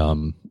share.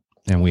 And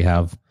we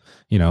have,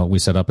 we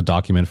set up a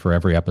document for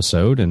every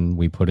episode, and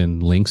we put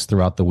in links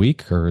throughout the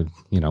week, or,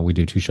 we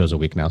do 2 shows a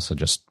week now. So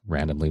just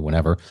randomly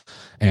whenever.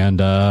 And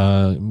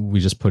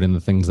we just put in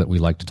the things that we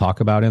like to talk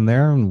about in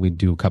there. And we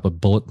do a couple of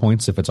bullet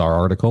points if it's our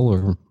article,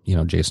 or,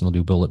 Jason will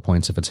do bullet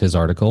points if it's his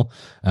article.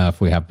 If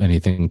we have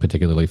anything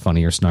particularly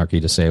funny or snarky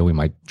to say, we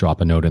might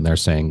drop a note in there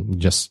saying,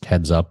 just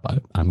heads up,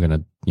 I'm going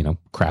to,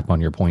 crap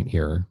on your point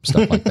here, or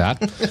stuff like that.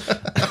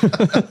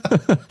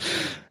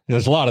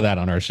 There's a lot of that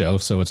on our show,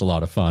 so it's a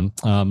lot of fun.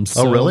 So,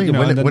 Oh, really?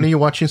 then- When are you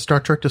watching Star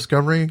Trek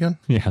Discovery again?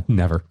 Yeah,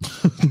 never.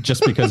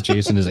 Just because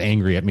Jason is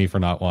angry at me for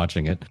not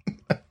watching it.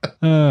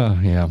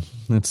 Yeah,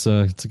 it's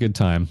a good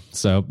time.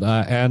 So,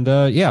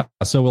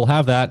 so we'll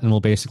have that, and we'll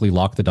basically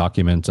lock the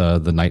document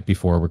the night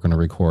before we're going to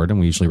record, and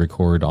we usually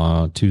record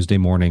on Tuesday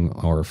morning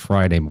or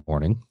Friday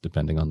morning,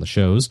 depending on the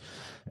shows.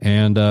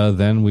 And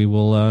then we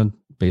will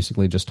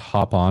basically just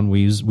hop on. We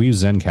use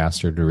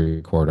Zencastr to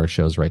record our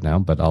shows right now,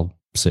 but I'll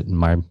sit in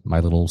my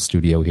little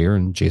studio here,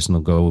 and Jason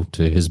will go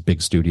to his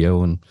big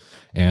studio,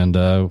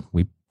 and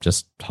we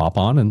just hop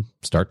on and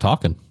start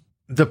talking.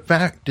 The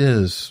fact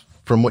is,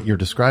 from what you're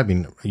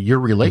describing, your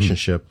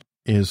relationship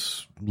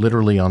is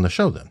literally on the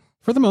show then.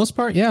 For the most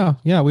part, yeah.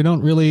 We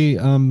don't really,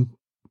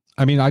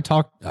 I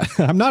talk,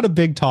 I'm not a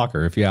big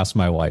talker, if you ask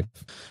my wife,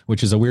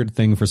 which is a weird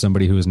thing for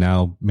somebody who is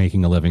now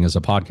making a living as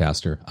a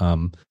podcaster.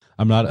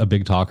 I'm not a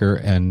big talker,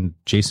 and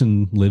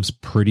Jason lives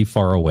pretty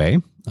far away,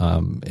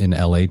 in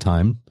LA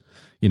time.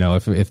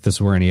 If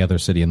this were any other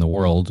city in the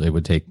world, it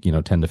would take,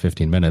 10 to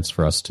 15 minutes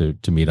for us to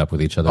meet up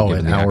with each other, given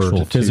an the hour actual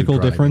to 2 physical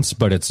driving. difference,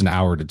 but it's an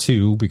hour to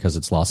 2 because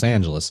it's Los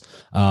Angeles.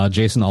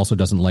 Jason also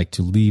doesn't like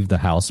to leave the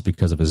house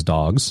because of his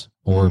dogs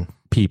or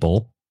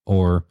people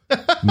or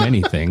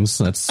many things.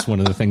 That's one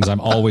of the things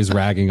I'm always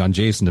ragging on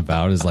Jason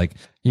about, is like,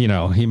 he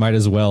might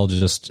as well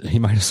just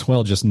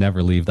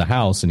never leave the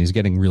house, and he's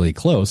getting really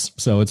close.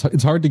 So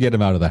it's hard to get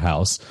him out of the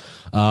house.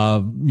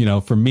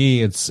 For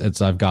me,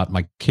 it's I've got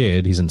my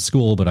kid, he's in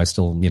school, but I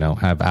still,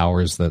 have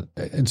hours that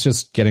it's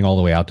just getting all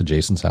the way out to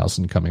Jason's house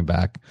and coming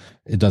back.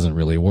 It doesn't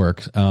really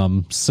work.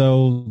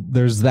 So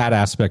there's that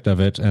aspect of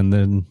it. And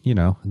then,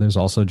 there's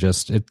also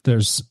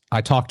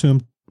I talk to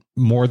him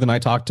more than I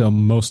talk to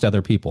most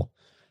other people.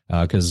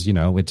 Because,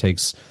 it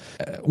takes,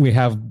 we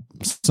have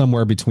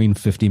somewhere between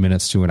 50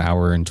 minutes to an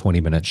hour and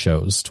 20-minute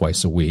shows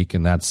twice a week.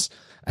 And that's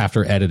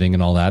after editing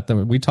and all that.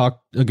 Then we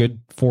talk a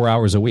good 4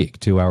 hours a week,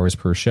 2 hours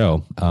per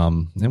show.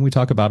 And we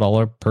talk about all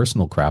our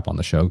personal crap on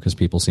the show because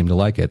people seem to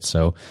like it.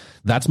 So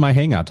that's my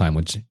hangout time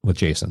with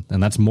Jason.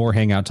 And that's more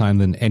hangout time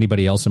than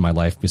anybody else in my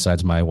life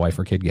besides my wife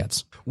or kid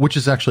gets. Which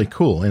is actually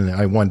cool. And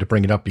I wanted to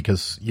bring it up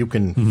because you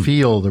can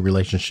feel the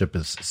relationship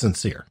is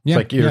sincere. Yeah, It's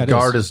like your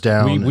guard is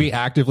down. We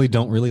actively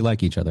don't really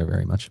like each other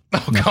very much.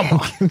 Oh, come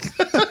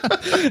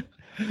on.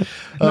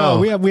 No,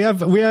 we have,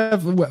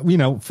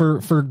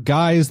 for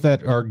guys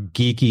that are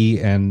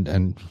geeky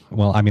and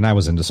well, I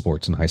was into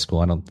sports in high school.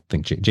 I don't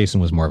think Jason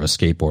was more of a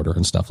skateboarder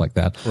and stuff like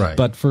that. Right.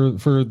 But for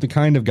the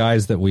kind of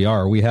guys that we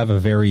are, we have a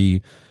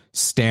very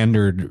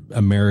standard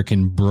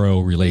American bro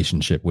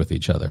relationship with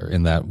each other,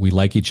 in that we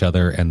like each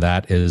other, and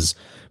that is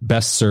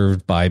best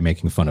served by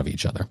making fun of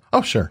each other.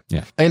 Oh, sure.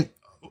 Yeah. And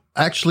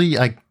actually,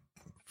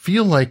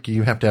 feel like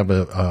you have to have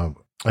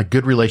a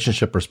good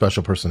relationship or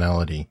special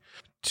personality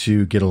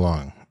to get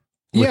along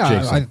with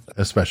Jason,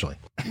 especially.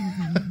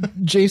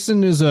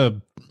 Jason is I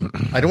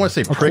don't want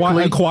to say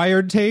prickly.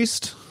 Acquired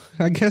taste,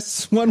 I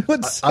guess one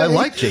would say. I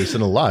like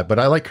Jason a lot, but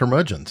I like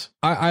curmudgeons.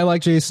 I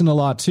like Jason a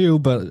lot too,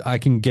 but I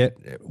can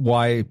get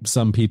why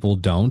some people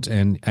don't,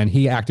 and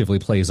he actively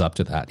plays up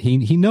to that.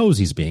 He knows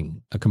he's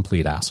being a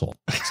complete asshole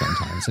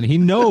sometimes, and he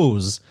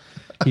knows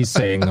he's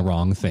saying the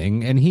wrong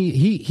thing, and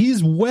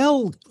he's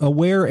well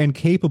aware and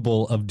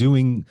capable of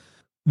doing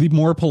the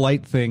more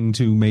polite thing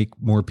to make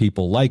more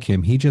people like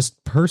him. He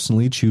just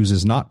personally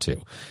chooses not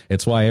to.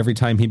 It's why every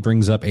time he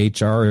brings up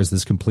HR as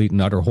this complete and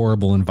utter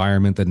horrible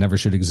environment that never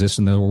should exist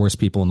and the worst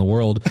people in the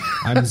world,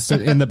 I'm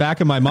in the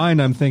back of my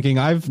mind, I'm thinking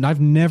I've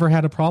never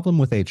had a problem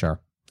with HR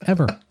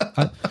ever.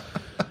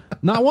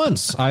 Not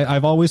once.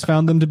 I've always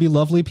found them to be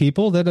lovely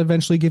people that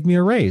eventually give me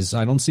a raise.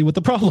 I don't see what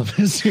the problem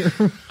is here.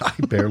 I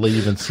barely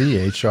even see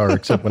HR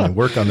except when I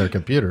work on their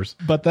computers.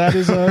 But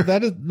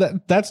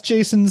that's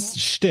Jason's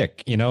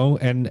shtick, you know.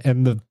 And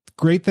the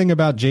great thing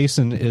about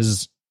Jason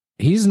is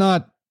he's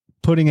not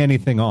putting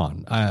anything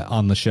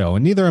on the show,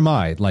 and neither am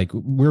I. Like,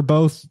 we're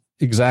both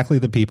exactly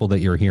the people that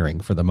you're hearing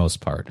for the most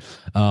part.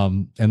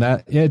 And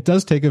that it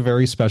does take a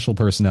very special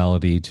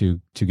personality to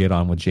get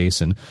on with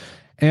Jason.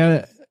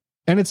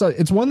 And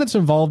it's one that's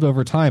evolved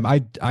over time.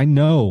 I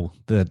know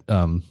that,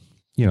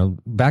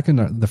 back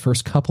in the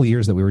first couple of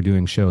years that we were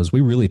doing shows, we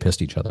really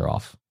pissed each other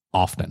off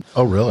often.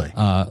 Oh, really?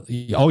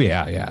 Oh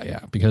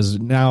yeah. Because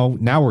now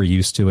we're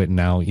used to it. And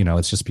now,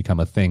 it's just become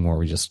a thing where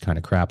we just kind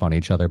of crap on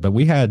each other. But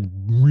we had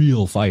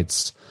real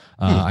fights.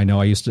 I know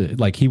I used to,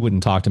 like, he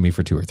wouldn't talk to me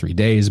for 2 or 3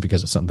 days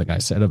because of something I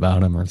said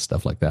about him or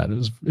stuff like that.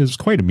 It was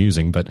quite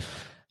amusing, but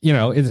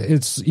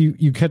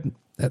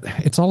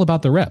it's all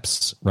about the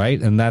reps, right?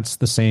 And that's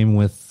the same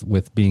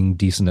with being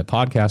decent at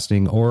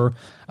podcasting or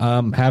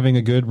having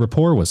a good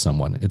rapport with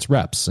someone. It's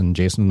reps, and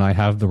Jason and I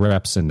have the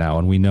reps in now,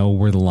 and we know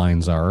where the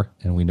lines are,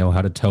 and we know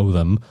how to toe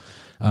them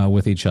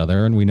with each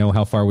other, and we know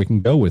how far we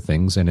can go with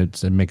things, and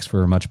it makes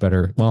for a much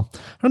better, well,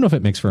 I don't know if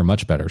it makes for a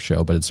much better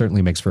show, but it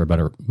certainly makes for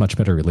a much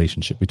better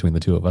relationship between the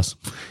two of us.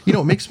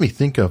 It makes me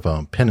think of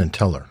Penn and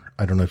Teller.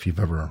 I don't know if you've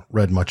ever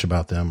read much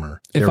about them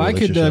or if I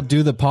could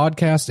do the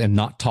podcast and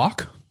not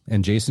talk,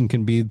 and Jason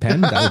can be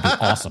Penn, that would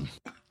be awesome.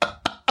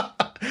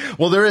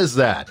 Well, there is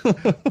that.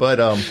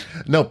 But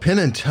no, Penn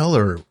and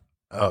Teller,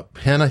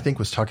 Penn, I think,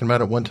 was talking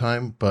about it one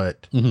time,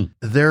 but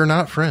they're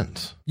not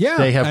friends. Yeah.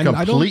 They have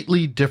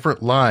completely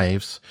different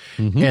lives,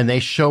 and they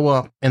show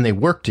up and they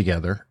work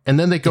together, and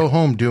then they go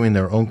home doing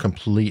their own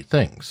complete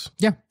things.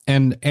 Yeah.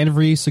 And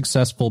every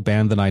successful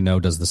band that I know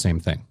does the same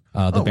thing.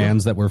 The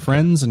bands that were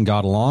friends and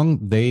got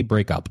along, they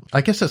break up.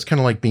 I guess that's kind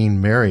of like being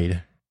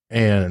married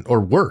or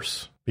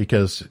worse.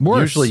 Because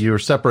usually you're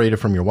separated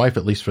from your wife,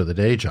 at least for the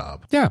day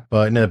job. Yeah.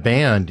 But in a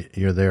band,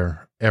 you're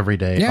there every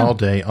day, all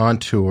day, on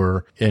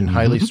tour, in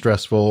highly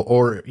stressful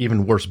or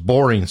even worse,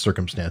 boring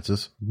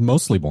circumstances.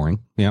 Mostly boring.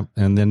 Yeah.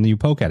 And then you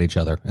poke at each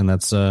other. And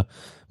that's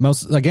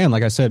like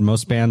I said,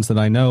 most bands that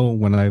I know,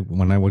 when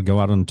I would go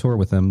out on tour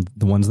with them,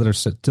 the ones that are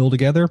still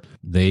together,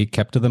 they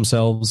kept to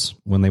themselves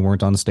when they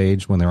weren't on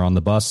stage, when they're on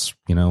the bus,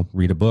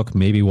 read a book,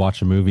 maybe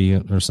watch a movie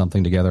or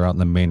something together out in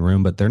the main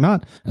room. But they're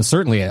not. And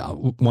certainly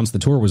once the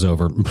tour was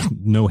over,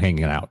 no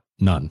hanging out,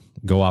 none.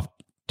 Go off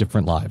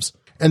different lives.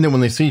 And then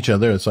when they see each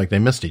other, it's like they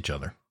missed each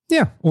other.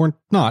 Yeah, or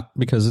not,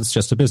 because it's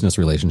just a business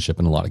relationship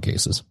in a lot of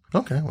cases.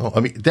 Okay, well,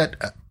 I mean, that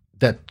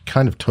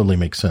kind of totally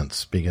makes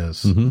sense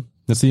because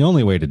it's the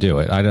only way to do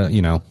it.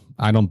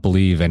 I don't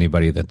believe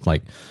anybody that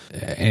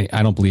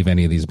I don't believe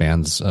any of these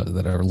bands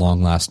that are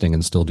long lasting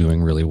and still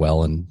doing really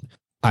well. And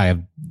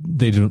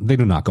they do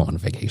not go on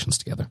vacations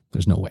together.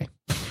 There's no way.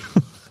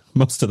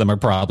 Most of them are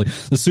probably,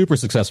 the super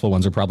successful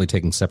ones are probably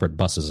taking separate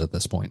buses at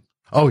this point.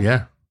 Oh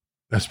yeah.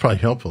 That's probably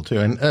helpful too,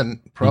 and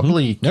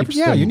probably keeps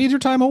them. You need your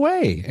time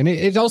away, and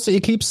it also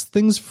keeps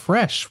things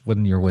fresh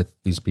when you're with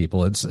these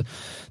people. It's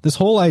this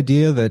whole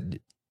idea that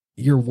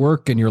your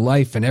work and your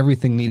life and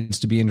everything needs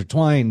to be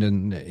intertwined,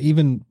 and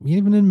even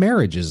in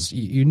marriages,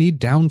 you need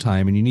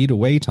downtime and you need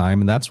away time,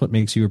 and that's what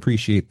makes you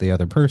appreciate the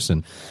other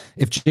person.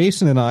 If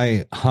Jason and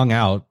I hung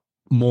out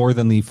more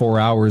than the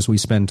 4 hours we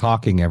spend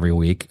talking every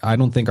week, I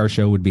don't think our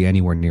show would be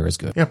anywhere near as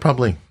good. Yeah,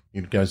 probably.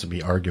 You guys would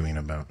be arguing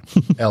about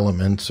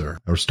Elements or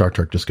Star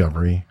Trek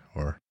Discovery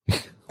or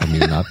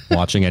not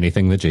watching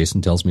anything that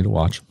Jason tells me to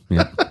watch.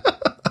 Yeah.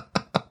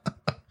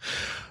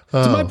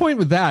 So my point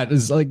with that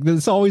is, like,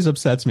 this always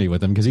upsets me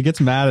with him because he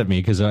gets mad at me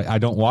because I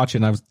don't watch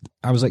it. And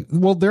I was like,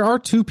 well, there are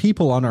 2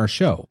 people on our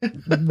show.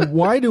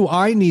 Why do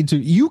I need to?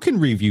 You can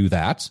review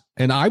that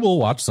and I will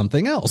watch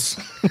something else.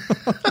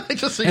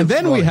 And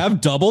then we have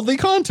double the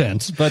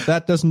content, but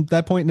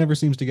that point never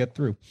seems to get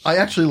through. I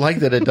actually like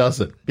that it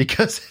doesn't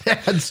because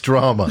it adds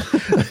drama.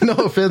 No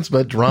offense,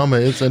 but drama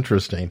is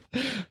interesting.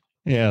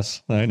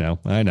 Yes, I know.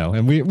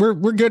 And we're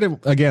good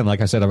at, again,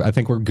 like I said, I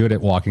think we're good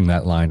at walking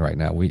that line right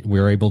now.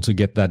 We're able to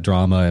get that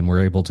drama, and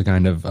we're able to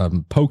kind of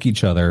poke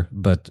each other,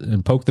 but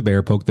poke the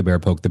bear,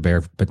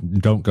 but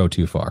don't go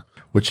too far.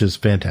 Which is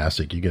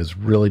fantastic. You guys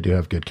really do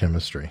have good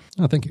chemistry.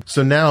 Oh, thank you.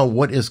 So now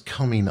what is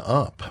coming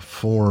up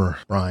for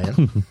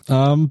Ryan?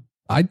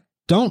 I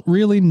don't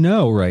really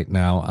know right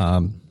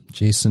now.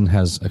 Jason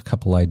has a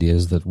couple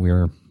ideas that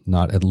we're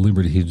not at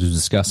liberty to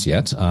discuss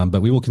yet,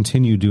 but we will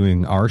continue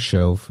doing our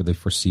show for the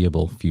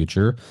foreseeable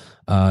future.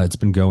 It's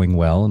been going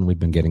well, and we've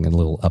been getting a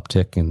little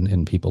uptick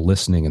in people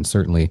listening, and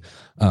certainly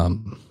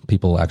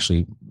people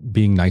actually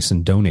being nice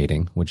and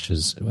donating, which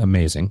is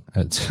amazing.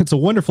 It's a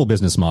wonderful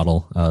business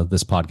model,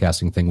 this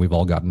podcasting thing we've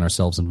all gotten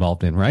ourselves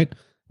involved in, right?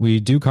 We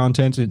do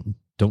content and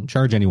don't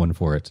charge anyone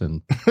for it,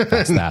 and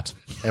that's that.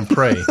 And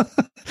pray.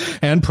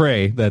 And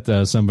pray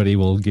that somebody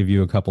will give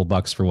you a couple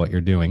bucks for what you're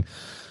doing.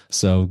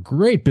 So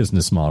great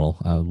business model.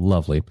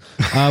 Lovely.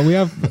 We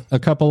have a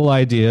couple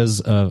ideas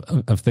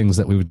of things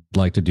that we would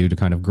like to do to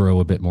kind of grow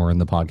a bit more in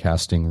the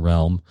podcasting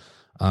realm.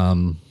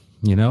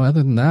 Other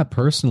than that,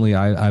 personally,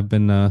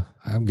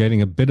 I'm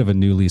getting a bit of a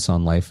new lease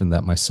on life in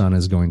that my son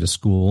is going to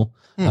school.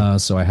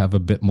 So I have a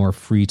bit more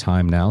free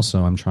time now.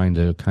 So I'm trying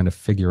to kind of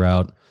figure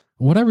out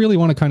what I really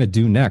want to kind of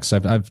do next.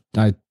 I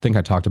think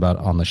I talked about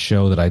on the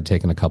show that I'd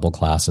taken a couple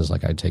classes,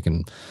 like I'd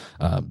taken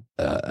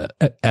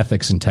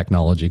ethics and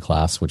technology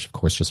class, which of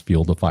course just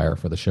fueled the fire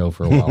for the show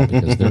for a while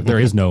because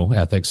there is no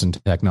ethics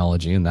and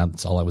technology, and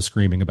that's all I was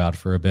screaming about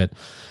for a bit.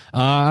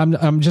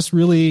 I'm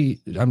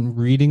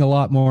reading a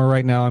lot more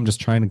right now. I'm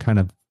just trying to kind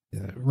of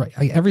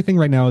everything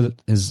right now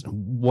is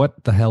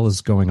what the hell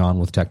is going on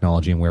with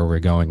technology and where we're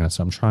going. And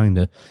so I'm trying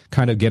to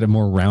kind of get a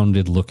more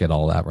rounded look at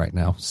all that right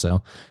now.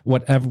 So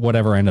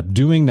whatever I end up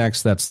doing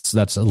next, that's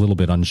a little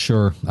bit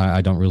unsure.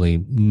 I don't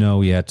really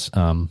know yet.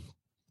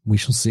 We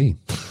shall see.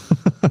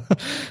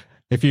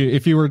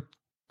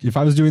 If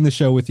I was doing the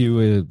show with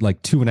you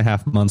like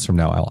 2.5 months from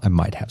now, I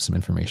might have some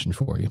information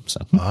for you.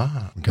 So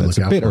it's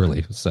a bit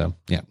early. So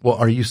yeah. Well,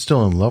 are you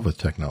still in love with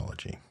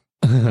technology?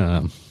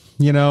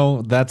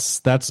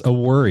 That's a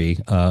worry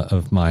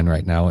of mine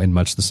right now, in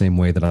much the same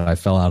way that I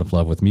fell out of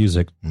love with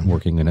music,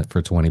 working in it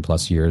for 20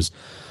 plus years.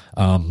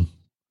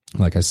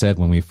 Like I said,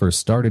 when we first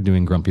started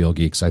doing Grumpy Old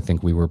Geeks, I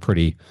think we were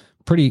pretty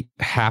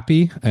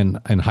happy and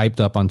hyped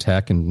up on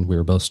tech, and we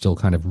were both still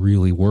kind of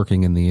really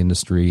working in the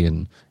industry,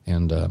 and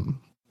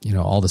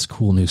all this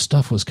cool new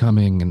stuff was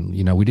coming, and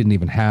we didn't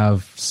even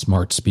have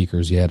smart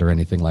speakers yet or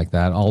anything like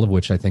that, all of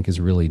which I think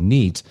is really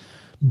neat.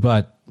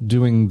 But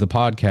doing the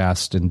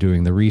podcast and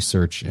doing the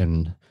research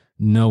and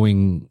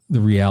knowing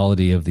the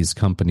reality of these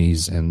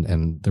companies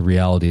and the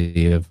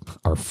reality of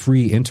our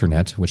free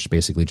internet, which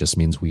basically just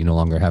means we no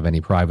longer have any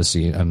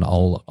privacy and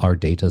all our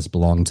data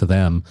belong to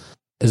them,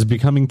 is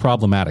becoming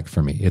problematic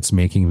for me. It's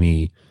making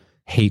me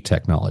hate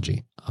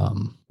technology.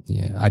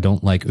 I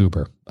don't like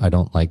Uber. I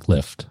don't like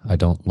Lyft. I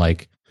don't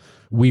like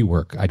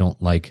WeWork. I don't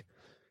like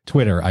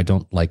Twitter. I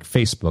don't like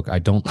Facebook.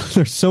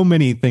 There's so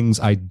many things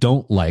I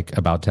don't like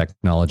about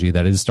technology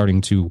that is starting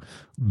to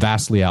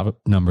vastly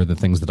outnumber the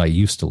things that I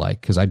used to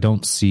like. Cause I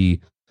don't see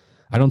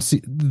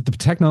the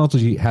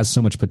technology has so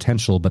much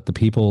potential, but the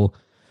people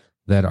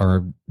that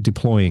are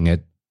deploying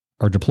it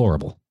are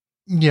deplorable.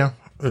 Yeah.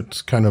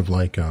 It's kind of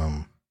like,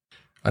 I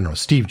don't know,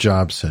 Steve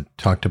Jobs had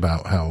talked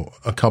about how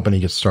a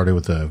company gets started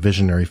with a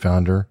visionary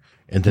founder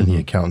and then the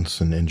accountants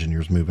and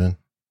engineers move in.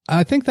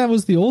 I think that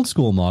was the old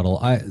school model.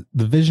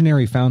 The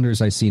visionary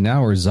founders I see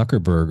now are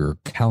Zuckerberg or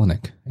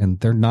Kalanick, and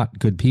they're not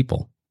good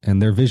people,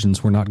 and their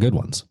visions were not good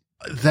ones.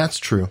 That's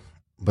true,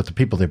 but the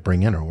people they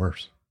bring in are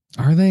worse.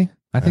 Are they?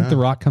 I think The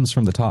Rock comes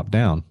from the top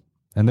down,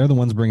 and they're the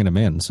ones bringing them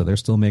in, so they're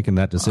still making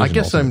that decision. I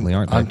guess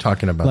I'm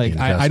talking about the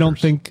investors. I don't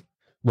think.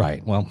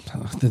 Right. Well,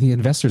 the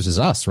investors is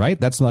us, right?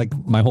 That's like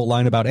my whole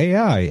line about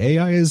AI.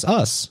 AI is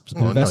us.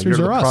 Investors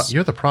are us.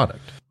 You're the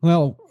product.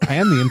 Well, I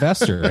am the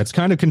investor. It's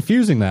kind of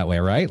confusing that way,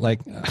 right?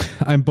 Like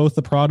I'm both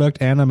the product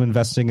and I'm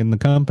investing in the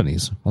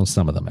companies. Well,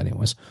 some of them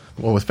anyways.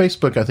 Well, with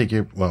Facebook, I think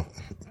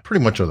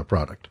pretty much are the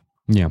product.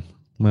 Yeah.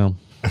 Well,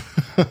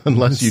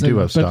 unless you do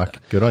have stock.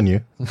 Good on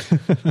you.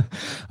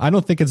 I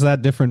don't think it's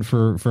that different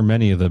for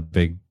many of the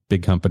big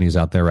companies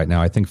out there right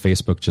now. I think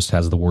Facebook just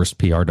has the worst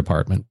PR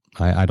department.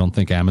 I don't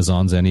think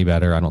Amazon's any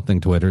better. I don't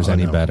think Twitter's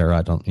any better.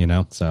 I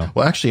don't, so.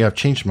 Well, actually, I've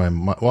changed my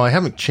mind. Well, I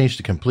haven't changed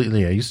it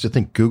completely. I used to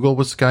think Google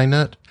was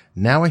Skynet.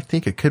 Now I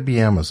think it could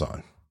be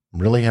Amazon. I'm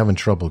really having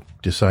trouble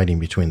deciding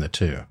between the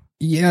two.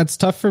 Yeah, it's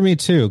tough for me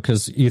too,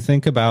 because you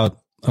think about,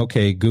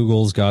 okay,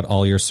 Google's got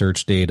all your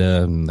search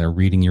data and they're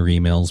reading your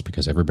emails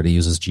because everybody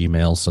uses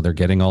Gmail. So they're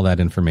getting all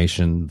that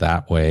information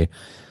that way.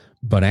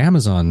 But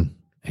Amazon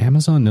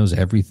knows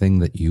everything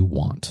that you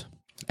want.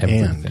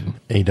 Everything.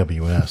 And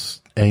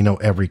AWS. And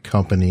every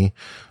company,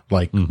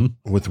 like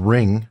with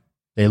Ring,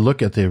 they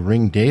look at the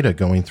Ring data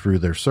going through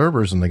their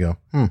servers and they go,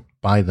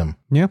 buy them.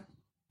 Yeah.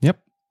 Yep.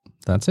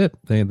 That's it.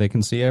 They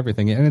can see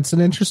everything. And it's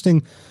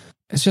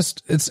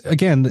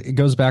again, it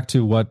goes back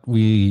to what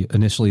we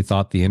initially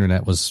thought the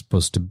internet was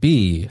supposed to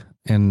be.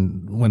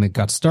 And when it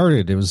got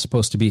started, it was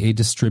supposed to be a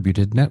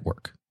distributed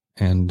network.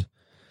 And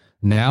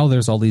now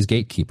there's all these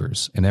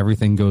gatekeepers, and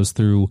everything goes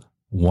through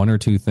one or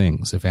two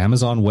things. If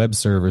Amazon Web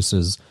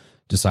Services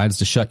decides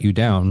to shut you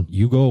down,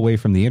 you go away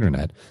from the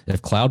internet.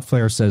 If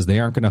Cloudflare says they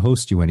aren't going to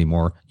host you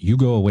anymore, you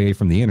go away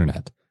from the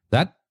internet.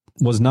 That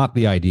was not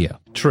the idea.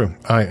 True.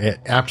 It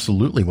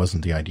absolutely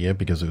wasn't the idea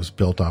because it was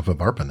built off of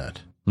ARPANET,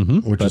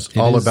 which is But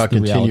all it is about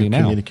the reality continued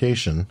now.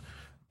 communication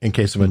in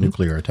case of a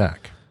nuclear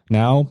attack.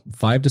 Now,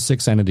 5 to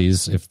 6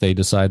 entities, if they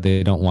decide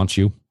they don't want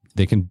you,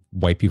 they can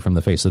wipe you from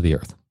the face of the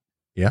earth.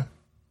 Yeah.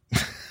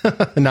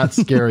 Not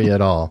scary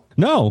at all.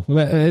 No,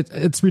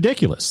 it's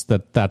ridiculous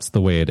that that's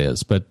the way it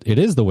is, but it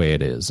is the way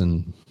it is.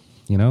 And,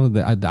 you know,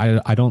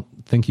 I don't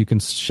think you can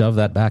shove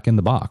that back in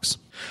the box.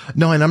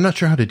 No, and I'm not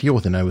sure how to deal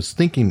with it. And I was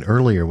thinking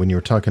earlier when you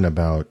were talking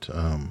about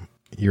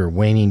your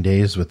waning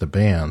days with the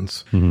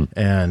bands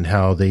and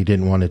how they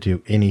didn't want to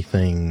do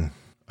anything,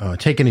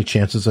 take any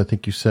chances, I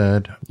think you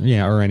said.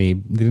 Yeah, they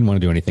didn't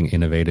want to do anything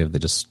innovative. They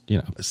just, you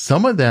know.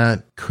 Some of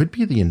that could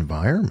be the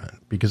environment,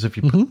 because if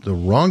you put the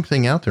wrong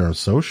thing out there on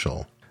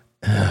social,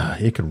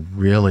 it could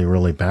really,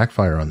 really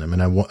backfire on them.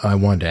 And I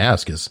wanted to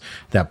ask, is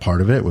that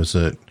part of it? Was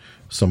it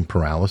some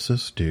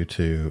paralysis due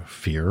to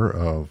fear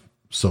of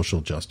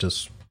social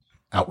justice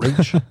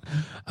outrage?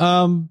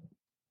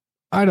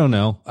 I don't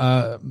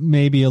know.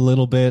 Maybe a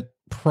little bit.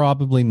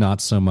 Probably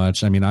not so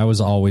much. I mean, I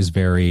was always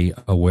very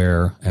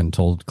aware and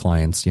told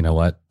clients, you know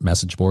what,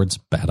 message boards,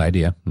 bad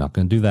idea. Not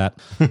going to do that.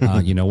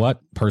 You know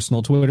what,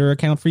 personal Twitter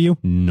account for you?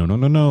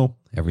 No.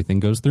 Everything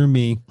goes through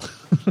me.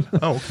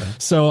 Oh, okay.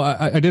 So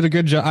I did a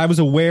good job. I was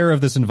aware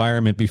of this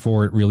environment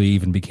before it really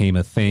even became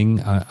a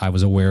thing. I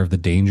was aware of the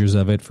dangers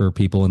of it for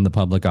people in the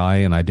public eye,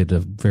 and I did a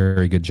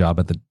very good job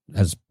at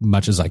as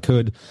much as I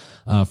could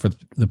for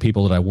the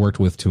people that I worked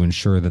with to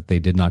ensure that they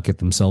did not get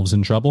themselves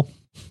in trouble.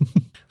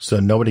 So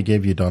nobody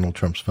gave you Donald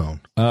Trump's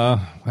phone?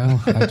 Well, I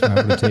would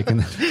have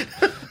taken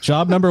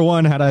job number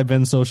one had I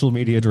been social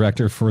media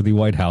director for the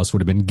White House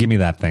would have been, give me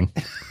that thing.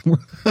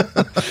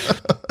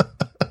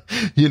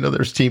 You know,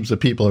 there's teams of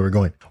people who are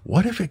going,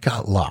 what if it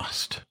got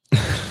lost?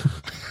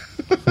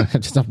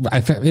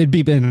 It'd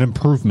be an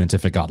improvement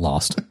if it got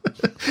lost.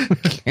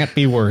 Can't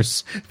be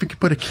worse. If we could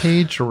put a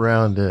cage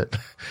around it.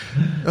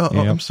 Oh,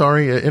 I'm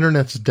sorry,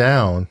 internet's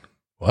down.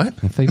 What?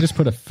 If they just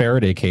put a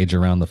Faraday cage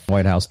around the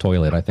White House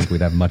toilet, I think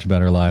we'd have much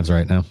better lives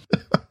right now.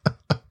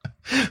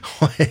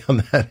 On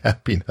that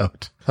happy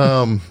note,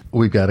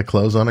 we've got to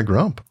close on a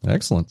grump.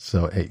 Excellent.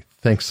 So, hey,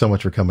 thanks so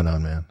much for coming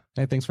on, man.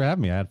 Hey, thanks for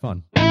having me. I had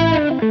fun.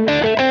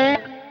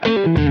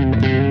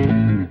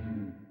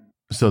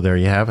 So there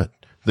you have it.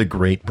 The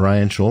great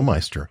Brian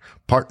Schulmeister,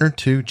 partner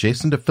to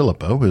Jason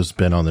DeFilippo, who's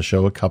been on the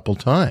show a couple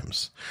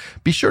times.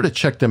 Be sure to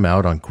check them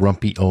out on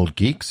Grumpy Old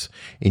Geeks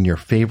in your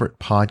favorite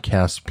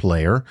podcast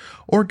player,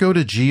 or go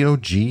to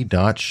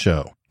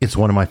gog.show. It's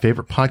one of my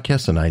favorite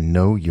podcasts, and I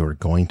know you're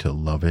going to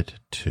love it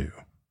too.